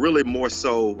that are really more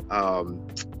so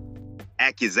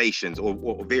accusations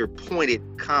or very pointed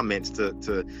comments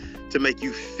to make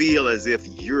you feel as if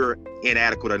you're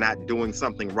inadequate or not doing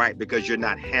something right because you're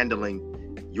not handling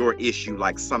your issue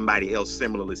like somebody else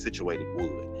similarly situated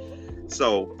would.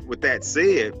 So with that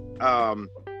said,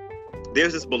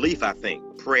 there's this belief, I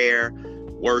think, prayer,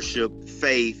 worship,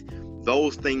 faith,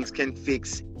 those things can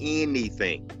fix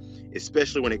anything,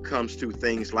 especially when it comes to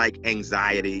things like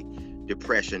anxiety,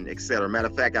 depression, etc. Matter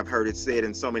of fact, I've heard it said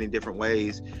in so many different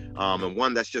ways. And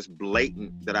one that's just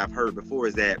blatant that I've heard before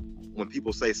is that when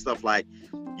people say stuff like,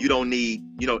 you don't need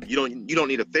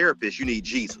a therapist, you need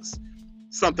Jesus,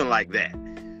 something like that.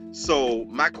 So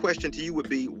my question to you would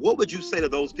be, what would you say to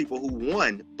those people who,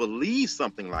 one, believe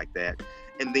something like that,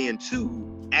 and then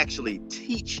two, actually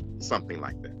teach something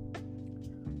like that?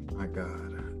 My God.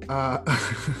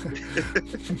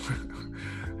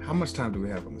 How much time do we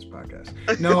have on this podcast?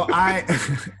 No, I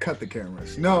cut the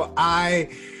cameras. No, I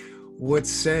would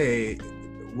say,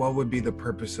 what would be the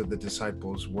purpose of the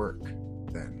disciples' work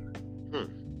then?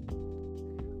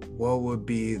 What would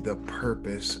be the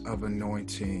purpose of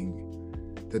anointing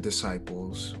the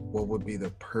disciples? What would be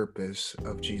the purpose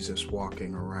of Jesus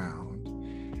walking around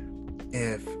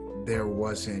if there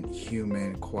wasn't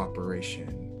human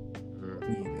cooperation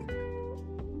needed?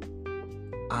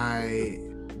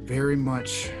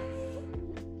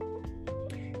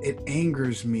 It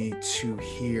angers me to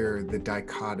hear the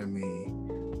dichotomy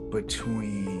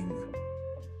between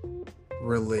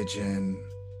religion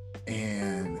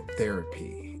and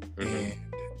therapy.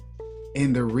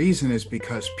 And the reason is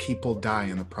because people die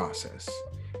in the process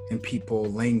and people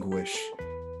languish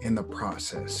in the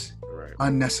process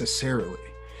unnecessarily.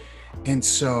 And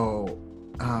so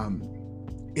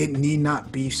it need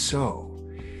not be so.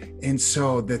 And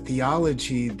so the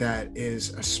theology that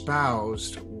is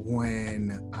espoused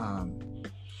when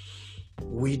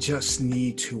we just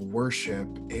need to worship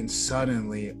and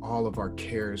suddenly all of our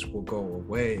cares will go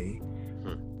away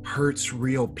hurts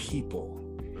real people.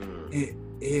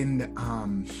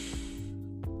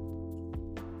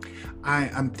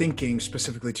 I'm thinking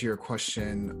specifically to your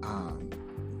question,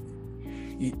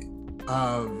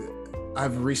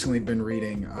 I've recently been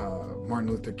reading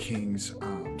Martin Luther King's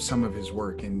some of his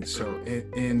work, and so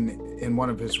in one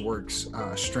of his works,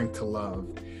 Strength to Love,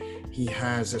 he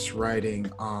has this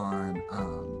writing on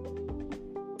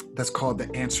that's called The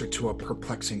Answer to a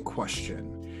Perplexing Question.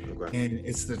 And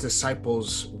it's the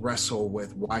disciples wrestle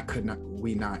with, why could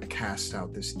we not cast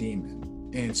out this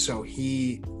demon? And so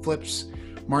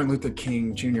Martin Luther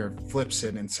King Jr. flips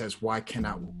it and says, why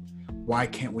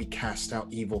can't we cast out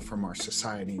evil from our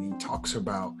society? And he talks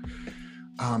about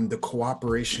the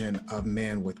cooperation of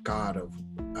man with God,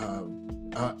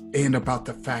 and about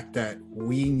the fact that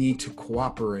we need to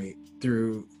cooperate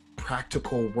through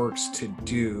practical works to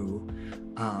do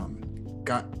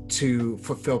to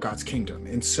fulfill God's kingdom.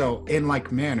 And so in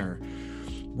like manner,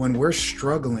 when we're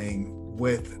struggling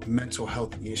with mental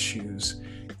health issues,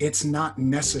 it's not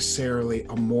necessarily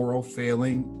a moral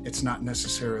failing. It's not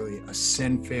necessarily a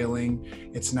sin failing.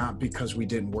 It's not because we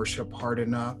didn't worship hard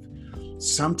enough.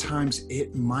 Sometimes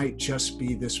it might just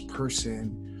be this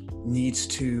person needs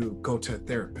to go to a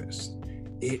therapist.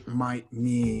 It might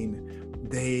mean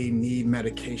they need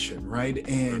medication, right?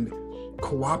 And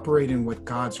cooperating with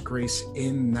God's grace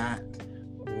in that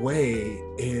way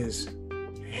is,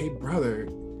 hey, brother,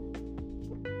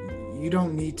 you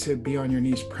don't need to be on your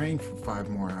knees praying for 5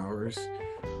 more hours.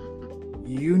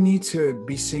 You need to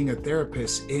be seeing a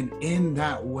therapist, and in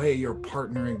that way, you're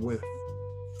partnering with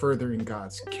furthering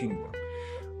God's kingdom.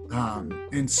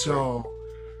 And so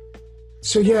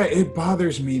yeah, it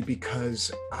bothers me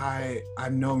because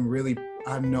I've known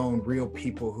real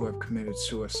people who have committed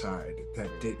suicide that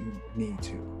didn't need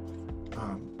to,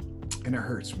 and it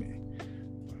hurts me.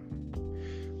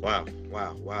 Wow.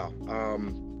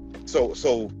 So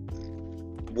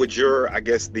would your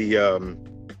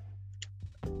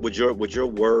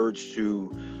words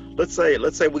to, let's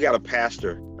say we got a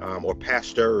pastor or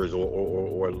pastors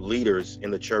or leaders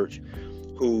in the church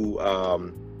who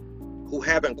who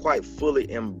haven't quite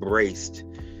fully embraced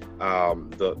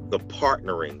the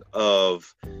partnering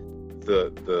of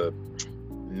the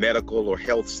medical or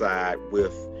health side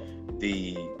with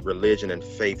the religion and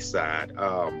faith side.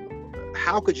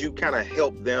 How could you kind of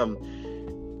help them?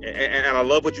 And I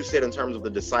love what you said in terms of the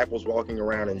disciples walking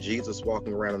around and Jesus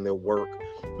walking around in their work.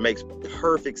 Makes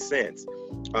perfect sense.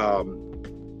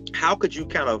 How could you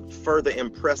kind of further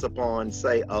impress upon,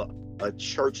 say, a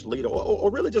church leader or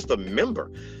really just a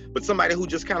member, but somebody who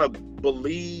just kind of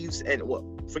believes and, well,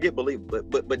 forget believe,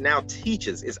 but now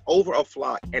teaches, is over a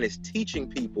flock and is teaching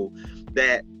people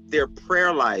that their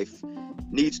prayer life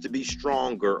needs to be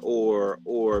stronger,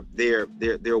 or their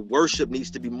worship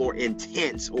needs to be more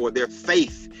intense, or their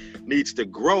faith needs to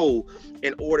grow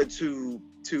in order to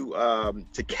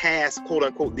cast, quote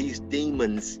unquote, these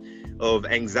demons of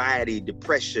anxiety,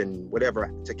 depression,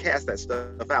 whatever, to cast that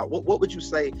stuff out. What would you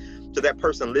say to that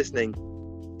person listening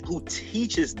who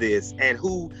teaches this and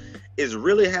who is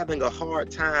really having a hard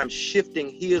time shifting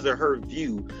his or her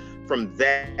view from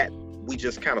that we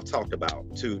just kind of talked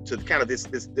about to kind of this,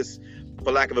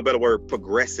 for lack of a better word,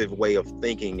 progressive way of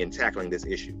thinking and tackling this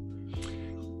issue?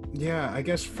 Yeah, I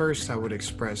guess first I would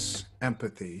express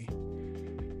empathy,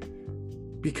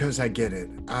 because I get it.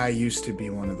 I used to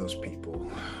be one of those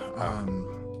people.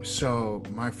 So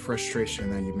my frustration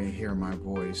that you may hear in my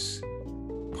voice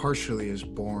partially is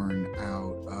born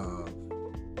out of,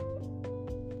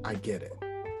 I get it.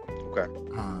 Okay.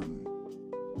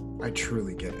 I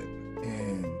truly get it.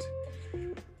 And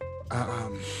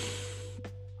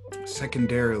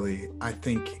secondarily, I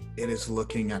think it is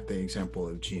looking at the example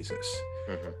of Jesus.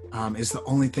 Mm-hmm. Is the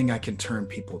only thing I can turn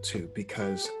people to,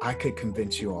 because I could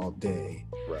convince you all day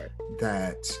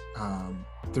that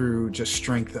through just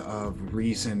strength of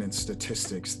reason and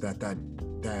statistics that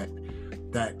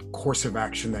course of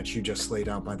action that you just laid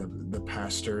out by the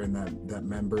pastor and that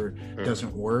member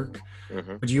doesn't work.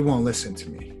 But you won't listen to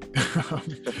me.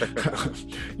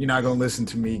 You're not going to listen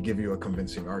to me give you a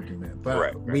convincing argument.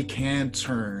 But we can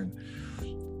turn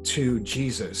to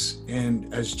Jesus,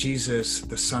 and as Jesus,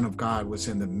 the Son of God, was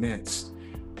in the midst,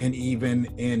 and even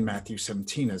in Matthew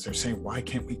 17, as they're saying, why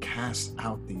can't we cast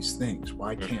out these things?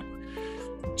 Why can't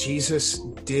Jesus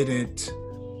didn't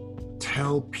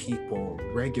tell people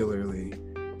regularly,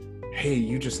 hey,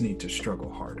 you just need to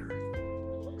struggle harder.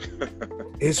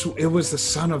 It was the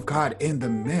Son of God in the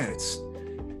midst,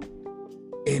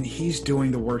 and he's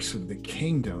doing the works of the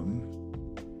kingdom,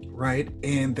 right?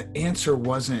 And the answer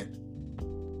wasn't,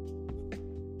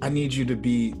 I need you to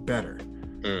be better,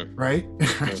 right?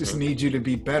 I just need you to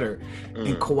be better.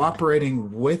 And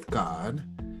cooperating with God,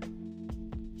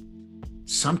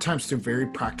 sometimes through very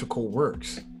practical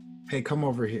works. Hey, come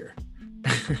over here.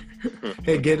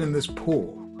 Hey, get in this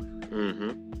pool.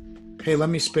 Hey,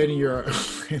 let me spit in your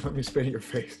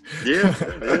face. Yeah,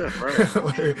 right.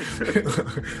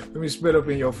 Let me spit up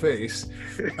in your face,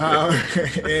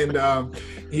 and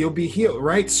you'll be healed,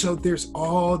 right? So there's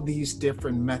all these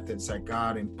different methods that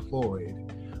God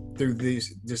employed through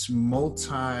this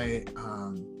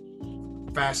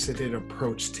multi-faceted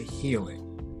approach to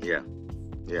healing. Yeah.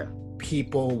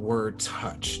 People were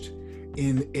touched,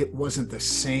 and it wasn't the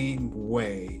same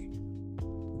way.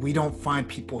 We don't find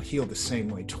people healed the same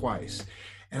way twice.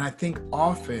 And I think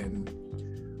often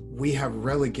we have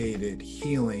relegated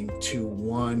healing to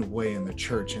one way in the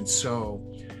church. And so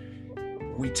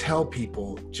we tell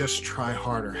people, just try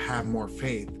harder, have more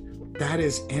faith. That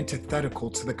is antithetical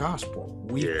to the gospel.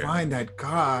 We find that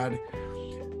God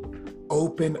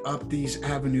opened up these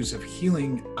avenues of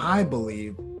healing, I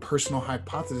believe, personal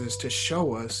hypothesis, to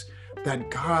show us that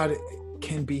God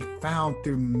can be found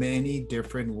through many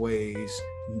different ways,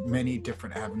 many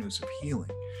different avenues of healing.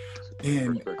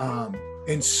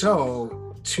 And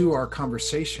so to our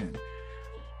conversation,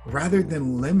 rather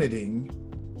than limiting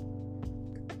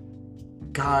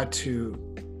God to,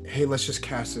 hey, let's just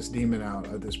cast this demon out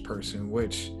of this person,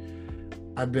 which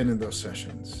I've been in those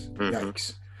sessions.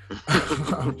 Yikes.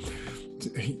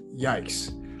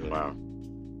 Yikes. Wow.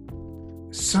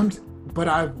 But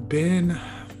I've been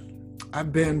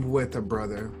with a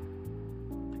brother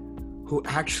who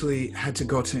actually had to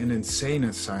go to an insane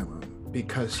asylum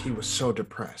because he was so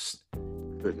depressed.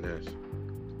 Goodness.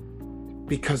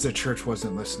 Because the church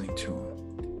wasn't listening to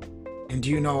him. And do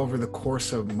you know, over the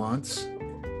course of months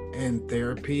in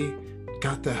therapy,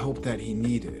 got the help that he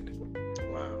needed.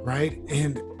 Wow. Right?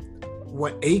 And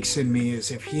what aches in me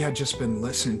is if he had just been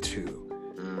listened to,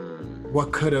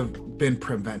 what could have been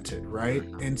prevented, right?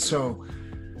 And so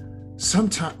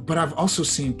sometimes, but I've also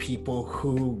seen people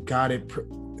who got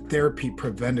therapy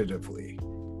preventatively,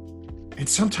 and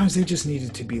sometimes they just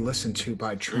needed to be listened to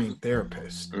by trained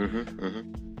therapists.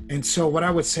 And so what I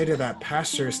would say to that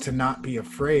pastor is to not be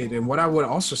afraid. And what I would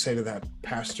also say to that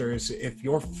pastor is, if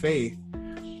your faith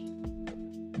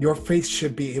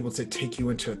should be able to take you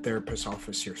into a therapist's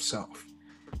office yourself.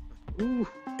 Ooh.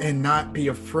 And not be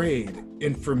afraid.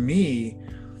 And for me,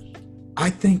 I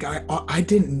think I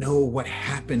didn't know what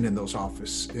happened in those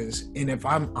offices. And if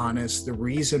I'm honest, the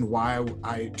reason why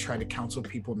I tried to counsel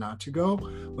people not to go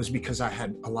was because I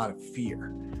had a lot of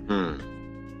fear.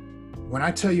 When I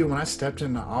tell you, when I stepped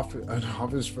in an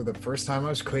office for the first time, I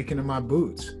was quaking in my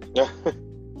boots.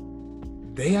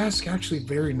 They ask actually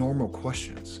very normal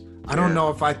questions. I don't know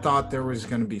if I thought there was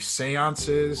going to be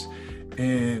seances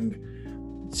and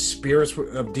spirits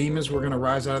of demons were going to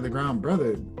rise out of the ground.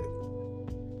 Brother,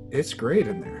 it's great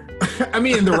in there. I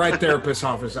mean, in the right therapist's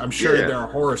office, I'm sure there are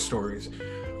horror stories.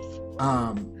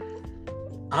 I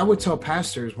would tell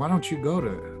pastors, why don't you go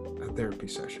to a therapy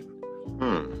session?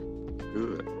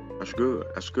 Good.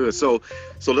 That's good. So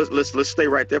let's stay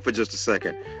right there for just a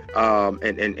second,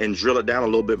 and drill it down a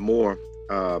little bit more,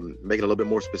 make it a little bit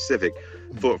more specific.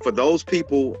 For those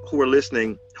people who are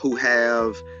listening who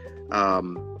have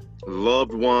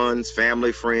loved ones,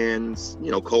 family, friends,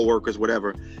 co-workers,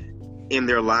 whatever, in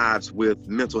their lives with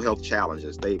mental health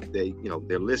challenges,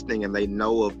 they're listening and they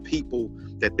know of people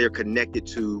that they're connected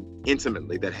to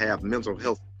intimately that have mental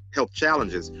health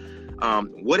challenges.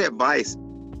 What advice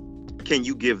can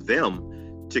you give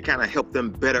them to kind of help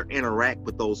them better interact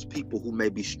with those people who may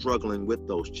be struggling with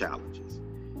those challenges?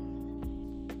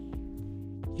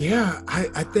 Yeah,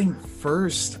 I think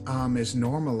first is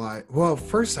normalize. Well,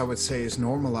 first I would say is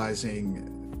normalizing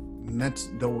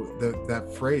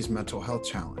that phrase mental health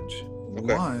challenge.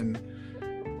 Okay. One,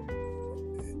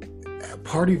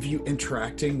 part of you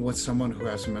interacting with someone who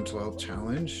has a mental health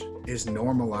challenge is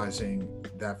normalizing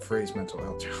that phrase mental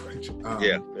health challenge.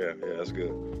 Yeah, that's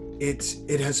good.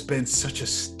 It has been such a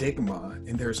stigma,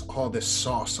 and there's all this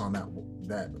sauce on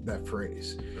that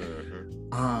phrase.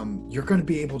 Mm-hmm. You're going to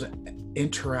be able to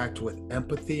interact with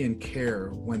empathy and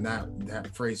care when that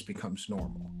phrase becomes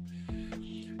normal.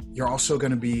 You're also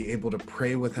going to be able to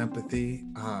pray with empathy.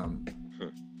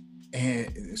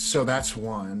 And so that's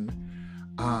one.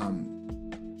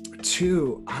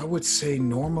 Two, I would say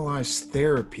normalize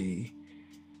therapy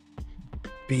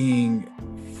being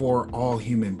for all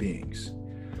human beings.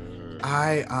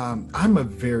 I'm a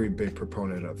very big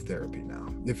proponent of therapy now,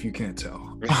 if you can't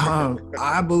tell.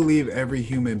 I believe every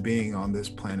human being on this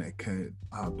planet can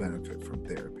benefit from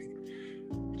therapy.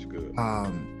 That's good.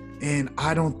 And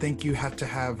I don't think you have to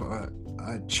have a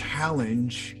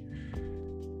challenge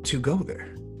to go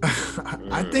there.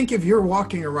 I think if you're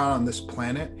walking around on this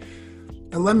planet,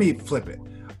 and let me flip it.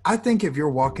 I think if you're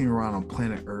walking around on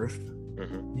planet Earth,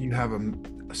 you have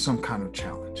some kind of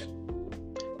challenge.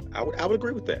 I would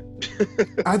agree with that.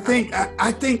 I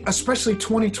think especially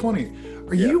 2020.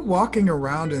 Are you walking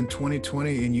around in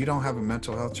 2020 and you don't have a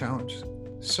mental health challenge,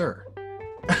 sir?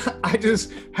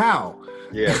 How?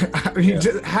 Yeah. I mean,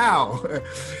 just how?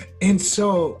 And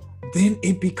so then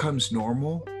it becomes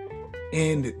normal,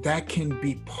 and that can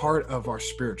be part of our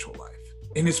spiritual life.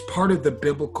 And it's part of the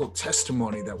biblical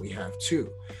testimony that we have too.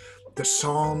 The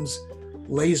Psalms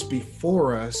lays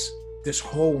before us this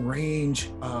whole range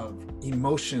of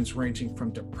emotions, ranging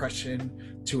from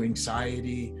depression to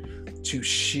anxiety to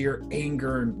sheer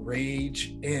anger and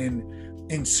rage.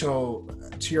 And so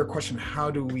to your question, how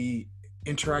do we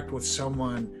interact with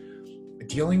someone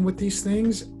dealing with these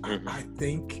things? I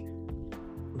think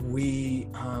we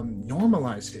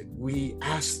normalize it. We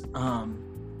ask,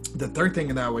 the third thing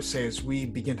that I would say is we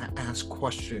begin to ask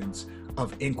questions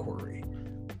of inquiry.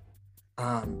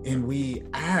 And we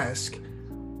ask,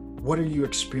 what are you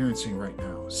experiencing right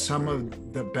now? Some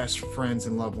of the best friends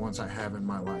and loved ones I have in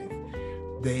my life,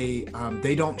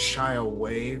 they don't shy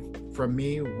away from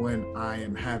me when I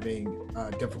am having a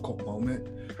difficult moment,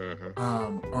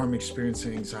 or I'm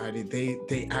experiencing anxiety.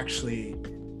 They actually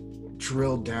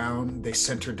drill down, they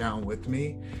center down with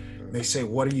me. They say,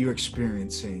 what are you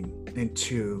experiencing? And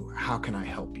two, how can I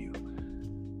help you?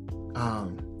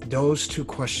 Those two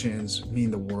questions mean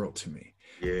the world to me.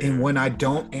 Yeah. And when I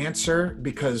don't answer,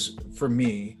 because for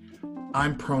me,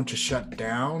 I'm prone to shut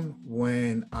down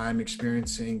when I'm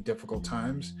experiencing difficult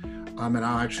times, and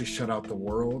I'll actually shut out the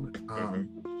world.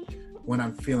 When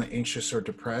I'm feeling anxious or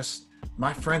depressed,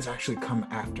 my friends actually come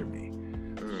after me.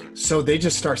 So they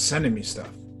just start sending me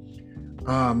stuff.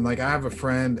 Like I have a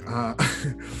friend,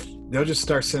 they'll just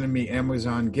start sending me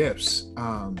Amazon gifts,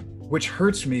 which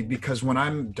hurts me because when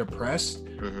I'm depressed,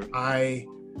 I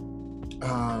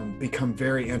become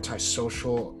very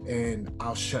antisocial and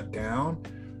I'll shut down.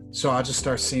 So I'll just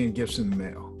start seeing gifts in the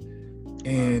mail.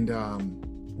 And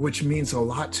which means a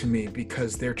lot to me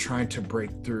because they're trying to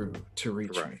break through to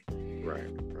reach me. Right.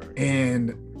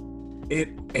 And it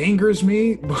angers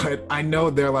me, but I know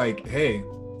they're like, hey,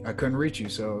 I couldn't reach you,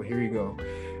 so here you go.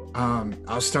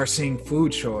 I'll start seeing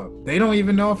food show up. They don't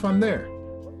even know if I'm there.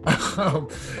 So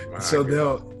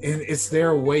it's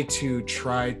their way to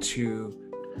try to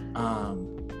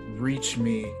reach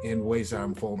me in ways that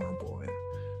I'm vulnerable in.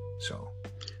 So,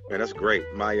 man, that's great.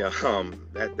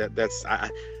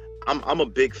 I'm a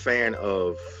big fan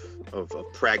of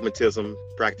pragmatism,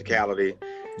 practicality.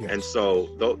 yes. And so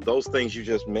those things you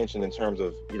just mentioned in terms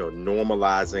of,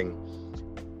 normalizing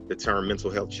the term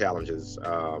mental health challenges,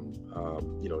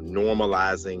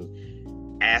 normalizing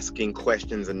asking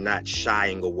questions and not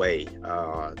shying away,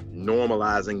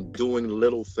 normalizing doing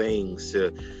little things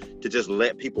to just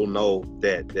let people know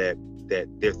that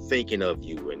they're thinking of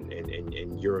you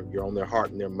and you're on their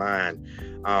heart and their mind.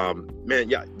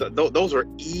 Those are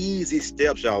easy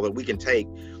steps, y'all, that we can take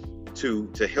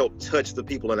to help touch the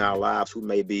people in our lives who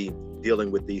may be dealing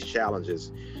with these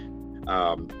challenges.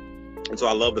 And so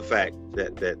I love the fact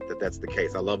that that's the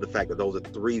case. I love the fact that those are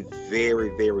three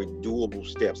very, very doable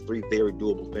steps, three very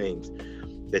doable things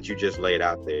that you just laid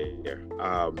out there.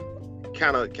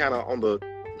 Kind of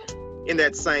in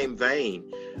that same vein,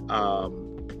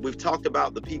 we've talked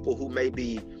about the people who may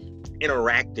be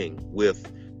interacting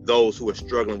with those who are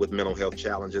struggling with mental health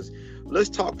challenges. Let's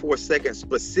talk for a second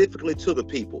specifically to the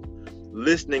people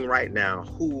listening right now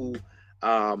who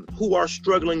are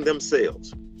struggling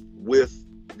themselves with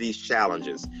these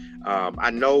challenges. I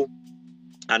know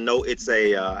it's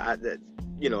I'm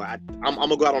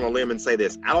gonna go out on a limb and say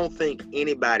this. I don't think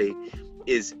anybody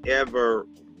is ever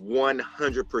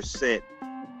 100%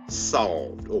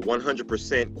 solved or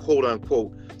 100% quote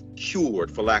unquote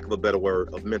cured, for lack of a better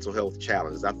word, of mental health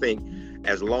challenges. I think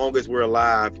as long as we're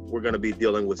alive, we're going to be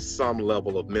dealing with some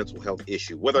level of mental health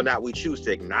issue. Whether or not we choose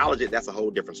to acknowledge it, that's a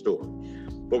whole different story.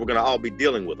 But we're going to all be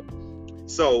dealing with them.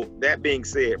 So that being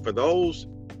said, for those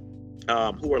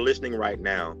who are listening right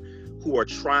now, who are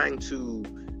trying to,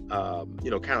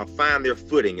 kind of find their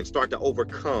footing and start to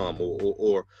overcome,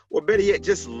 or better yet,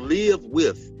 just live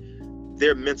with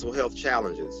their mental health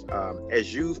challenges,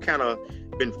 as you've kind of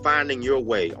been finding your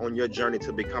way on your journey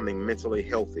to becoming mentally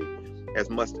healthy as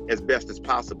best as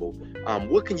possible,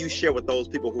 what can you share with those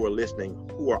people who are listening,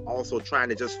 who are also trying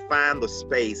to just find the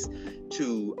space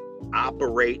to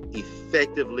operate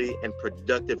effectively and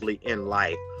productively in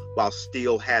life while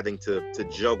still having to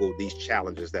juggle these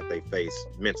challenges that they face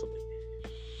mentally?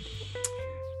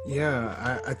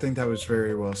 Yeah, I think that was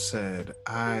very well said.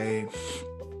 I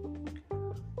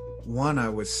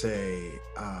would say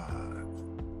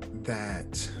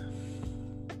that,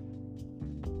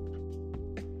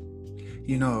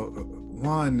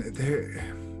 they're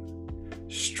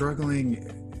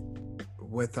struggling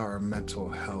with our mental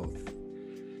health.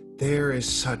 There is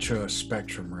such a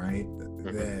spectrum, right?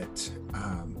 That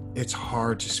it's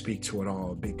hard to speak to it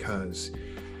all, because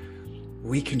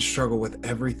we can struggle with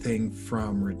everything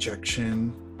from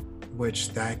rejection, which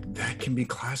that can be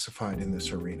classified in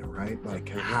this arena, right? Like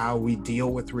how we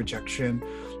deal with rejection,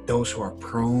 those who are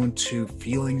prone to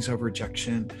feelings of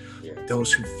rejection,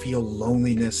 those who feel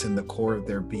loneliness in the core of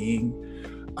their being,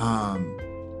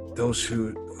 those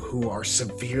who are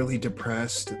severely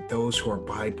depressed, those who are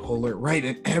bipolar, right?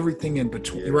 And everything in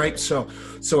between, right? So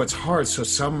it's hard. So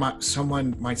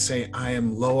someone might say, I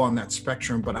am low on that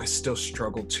spectrum, but I still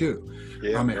struggle too.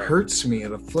 It hurts me,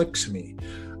 it afflicts me.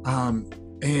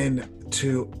 And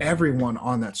to everyone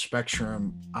on that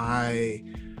spectrum, my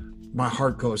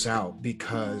heart goes out,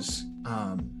 because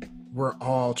we're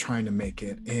all trying to make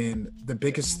it. And the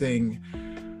biggest thing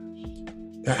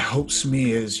that helps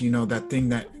me is, that thing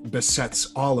that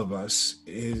besets all of us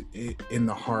is in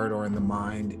the heart or in the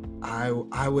mind.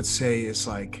 I would say it's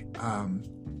like,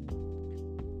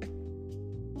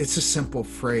 it's a simple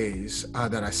phrase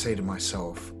that I say to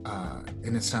myself,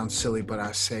 and it sounds silly, but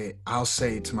I'll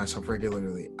say to myself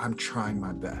regularly, I'm trying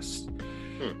my best.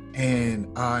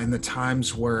 And in the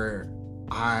times where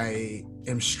I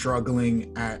am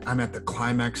struggling, I'm at the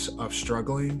climax of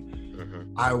struggling,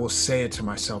 I will say it to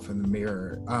myself in the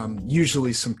mirror.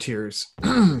 Usually some tears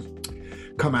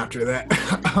come after that,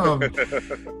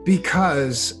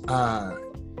 because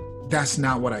that's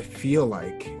not what I feel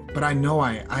like. But I know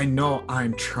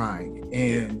I'm trying,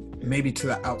 and maybe to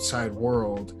the outside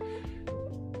world,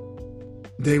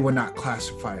 they would not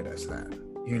classify it as that,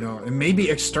 and maybe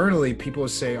externally people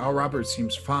would say, oh, Robert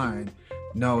seems fine.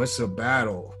 No, it's a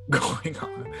battle going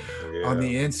on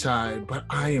the inside, but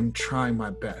I am trying my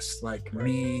best. Like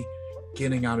me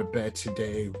getting out of bed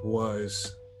today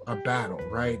was a battle,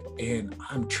 right? And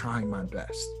I'm trying my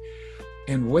best.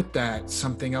 And with that,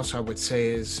 something else I would say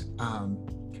is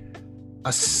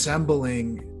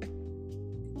assembling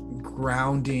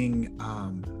grounding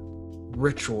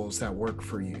rituals that work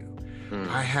for you.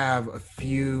 I have a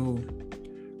few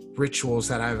rituals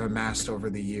that I've amassed over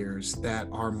the years that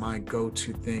are my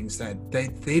go-to things that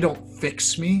they don't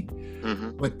fix me,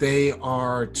 but they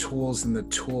are tools in the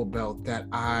tool belt that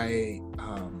I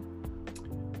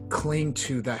cling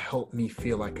to that help me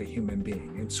feel like a human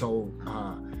being. And so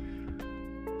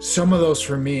some of those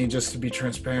for me, just to be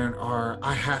transparent, are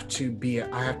I have to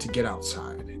get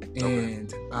outside,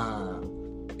 and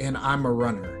I'm a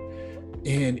runner.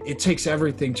 And it takes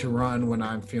everything to run when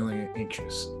I'm feeling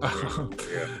anxious.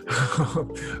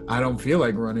 I don't feel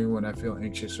like running when I feel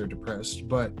anxious or depressed.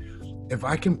 But if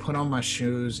I can put on my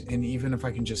shoes, and even if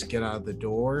I can just get out of the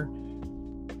door,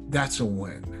 that's a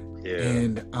win. Yeah.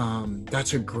 And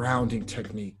that's a grounding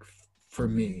technique for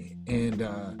me. And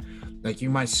like,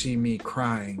 you might see me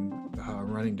crying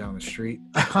running down the street.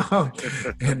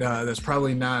 And that's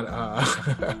probably not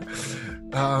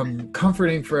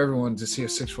comforting for everyone to see a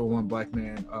 6'1" black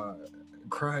man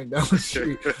crying down the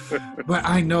street. But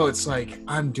I know it's like,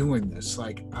 I'm doing this.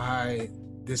 Like,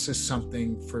 this is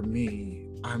something for me.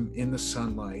 I'm in the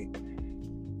sunlight,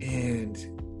 and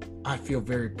I feel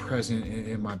very present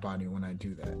in my body when I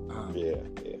do that.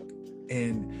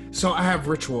 And so I have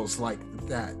rituals like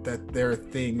that there are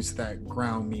things that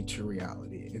ground me to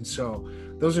reality. And so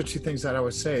those are two things that I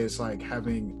would say is like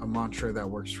having a mantra that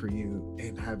works for you,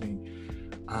 and having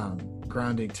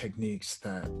grounding techniques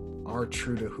that are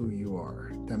true to who you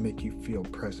are, that make you feel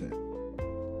present.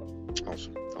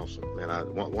 Awesome.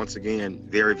 And once again,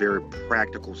 very, very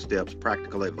practical steps,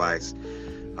 practical advice,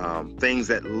 things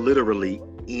that literally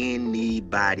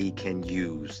anybody can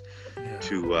use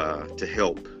to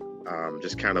help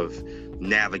just kind of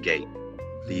navigate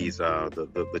these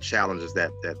the challenges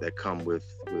that come with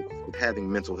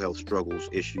having mental health struggles,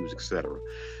 issues, etc.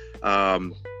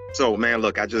 So man,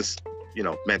 look, I just,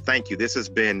 man, thank you. This has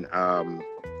been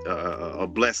a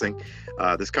blessing.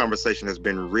 This conversation has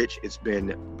been rich. It's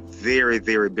been very,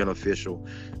 very beneficial.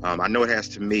 I know it has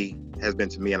been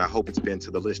to me, and I hope it's been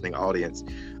to the listening audience.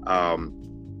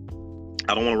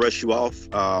 I don't want to rush you off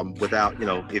without,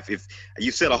 if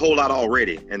you said a whole lot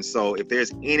already. And so if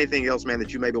there's anything else, man,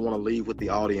 that you maybe want to leave with the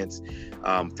audience,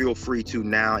 feel free to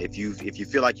now. If you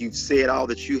feel like you've said all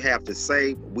that you have to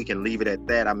say, we can leave it at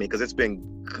that. I mean, because it's been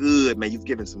good, man. You've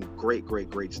given some great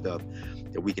stuff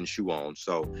that we can chew on.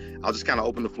 So I'll just kind of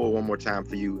open the floor one more time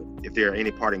for you. If there are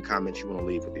any parting comments you want to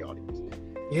leave with the audience.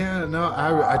 Yeah, no,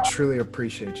 I truly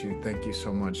appreciate you. Thank you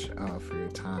so much for your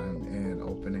time and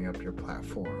opening up your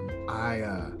platform.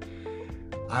 I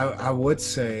would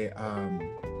say,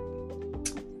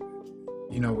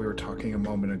 we were talking a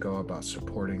moment ago about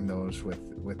supporting those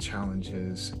with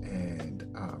challenges and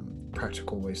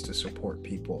practical ways to support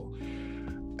people.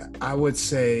 I would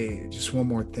say just one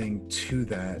more thing to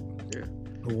that. Yeah.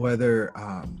 Whether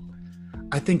I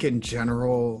think in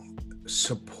general,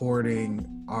 supporting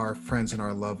our friends and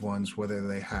our loved ones, whether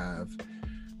they have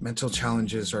mental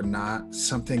challenges or not,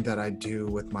 something that I do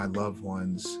with my loved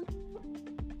ones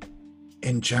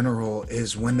in general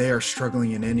is when they are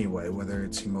struggling in any way, whether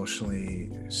it's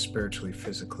emotionally, spiritually,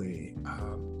 physically,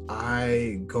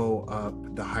 I go up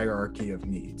the hierarchy of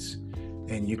needs.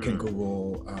 And you can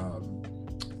Google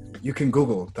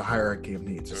the hierarchy of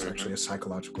needs. It's actually a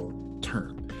psychological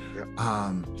term. Yep.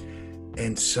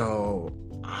 And so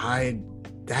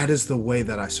that is the way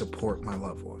that I support my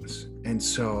loved ones. And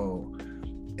so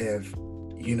if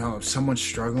someone's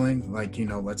struggling, like,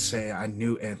 let's say I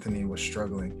knew Anthony was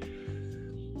struggling,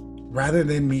 rather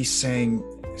than me saying,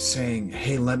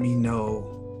 hey, let me know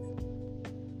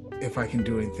if I can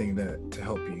do anything to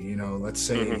help you. Let's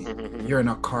say you're in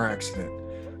a car accident.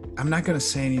 I'm not going to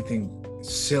say anything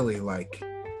silly like,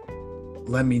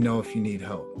 let me know if you need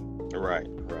help. Right.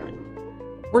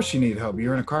 Of course you need help.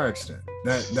 You're in a car accident.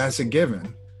 That's a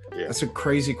given. Yeah. That's a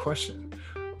crazy question.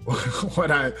 What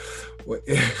I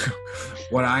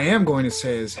am going to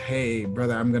say is, hey,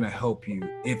 brother, I'm going to help you.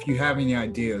 If you have any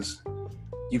ideas,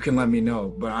 you can let me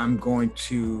know, but I'm going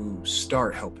to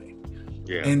start helping.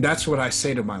 Yeah. And that's what I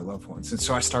say to my loved ones. And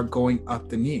so I start going up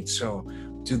the needs. So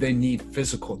do they need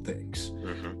physical things?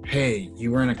 Mm-hmm. Hey,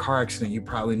 you were in a car accident. You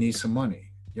probably need some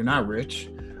money. You're not rich,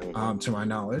 to my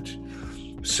knowledge.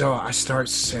 So I start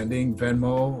sending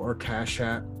Venmo or Cash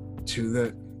App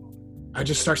I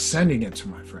just start sending it to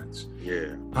my friends.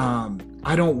 Yeah.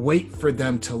 I don't wait for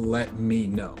them to let me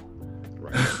know.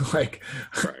 Right.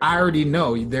 I already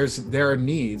know there are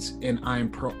needs, and I'm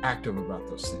proactive about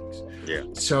those things. Yeah.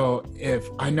 So if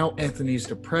I know Anthony's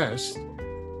depressed,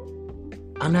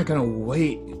 I'm not gonna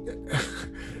wait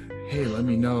hey, let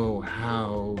me know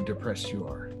how depressed you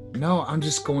are. No, I'm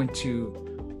just going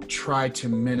to try to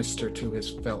minister to his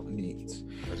felt needs.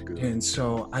 That's good. And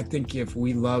so I think if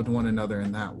we loved one another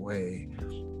in that way,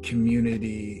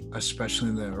 community,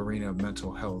 especially in the arena of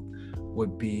mental health,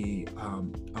 would be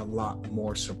a lot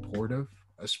more supportive,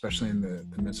 especially in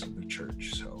the midst of the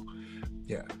church. So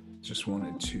yeah, just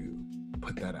wanted to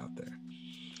put that out there.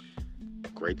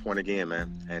 Great point again,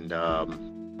 man. And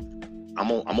I'm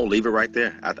gonna leave it right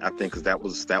there. I think because that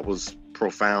was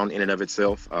profound in and of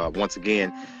itself. Once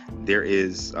again, there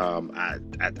is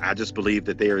I just believe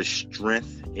that there is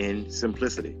strength in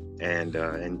simplicity, and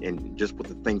just with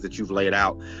the things that you've laid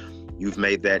out, you've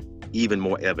made that even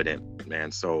more evident, man.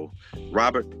 So,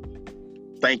 Robert,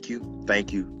 thank you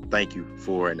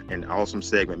for an awesome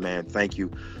segment, man. Thank you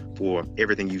for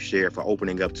everything you shared, for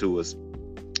opening up to us.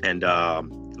 And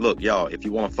look, y'all, if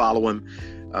you want to follow him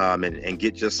and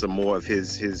get just some more of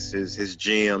his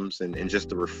gems and just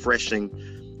the refreshing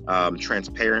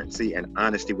transparency and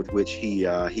honesty with which he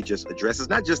just addresses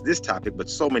not just this topic but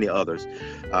so many others,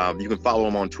 you can follow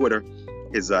him on Twitter.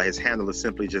 His handle is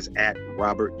simply just at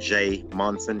Robert J.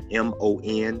 Monson,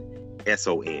 MONSON.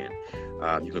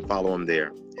 You can follow him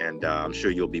there, and I'm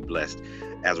sure you'll be blessed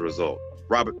as a result.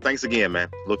 Robert, thanks again, man.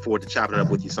 Look forward to chopping it up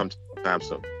with you sometime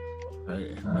soon.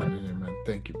 Hey, man.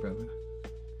 Thank you, brother.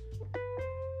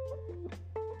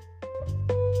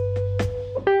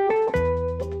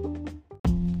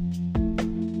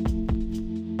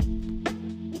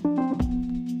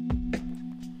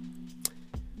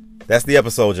 That's the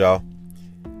episode, y'all.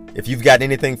 If you've gotten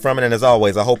anything from it, and as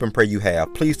always, I hope and pray you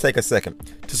have, please take a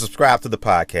second to subscribe to the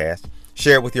podcast,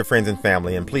 share it with your friends and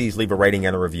family, and please leave a rating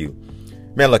and a review.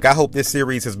 Man, look, I hope this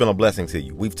series has been a blessing to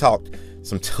you. We've talked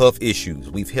some tough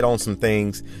issues. We've hit on some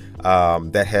things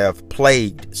that have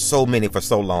plagued so many for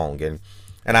so long.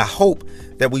 And I hope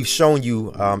that we've shown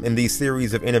you in these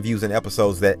series of interviews and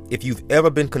episodes that if you've ever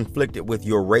been conflicted with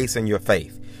your race and your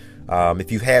faith, if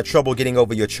you've had trouble getting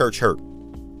over your church hurt,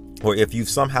 or if you've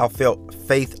somehow felt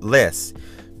faithless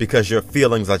because your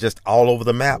feelings are just all over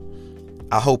the map,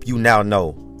 I hope you now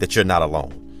know that you're not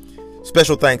alone.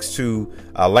 Special thanks to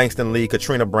Langston Lee,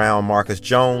 Katrina Brown, Marcus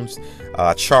Jones,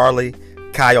 Charlie,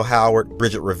 Kyle Howard,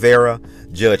 Bridget Rivera,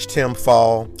 Judge Tim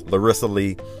Fall, Larissa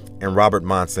Lee, and Robert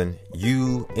Monson.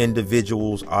 You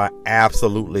individuals are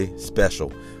absolutely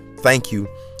special. Thank you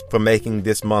for making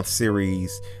this month's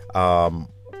series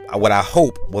what I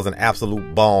hope was an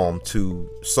absolute balm to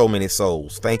so many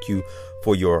souls. Thank you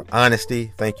for your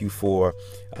honesty. Thank you for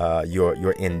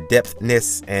your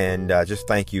in-depthness, and just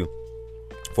thank you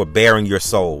for bearing your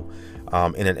soul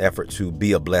in an effort to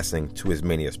be a blessing to as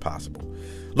many as possible.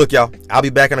 Look, y'all, I'll be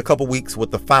back in a couple weeks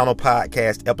with the final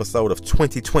podcast episode of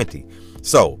 2020.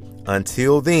 So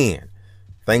until then,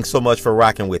 thanks so much for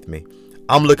rocking with me.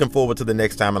 I'm looking forward to the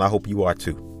next time, and I hope you are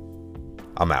too.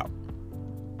 I'm out.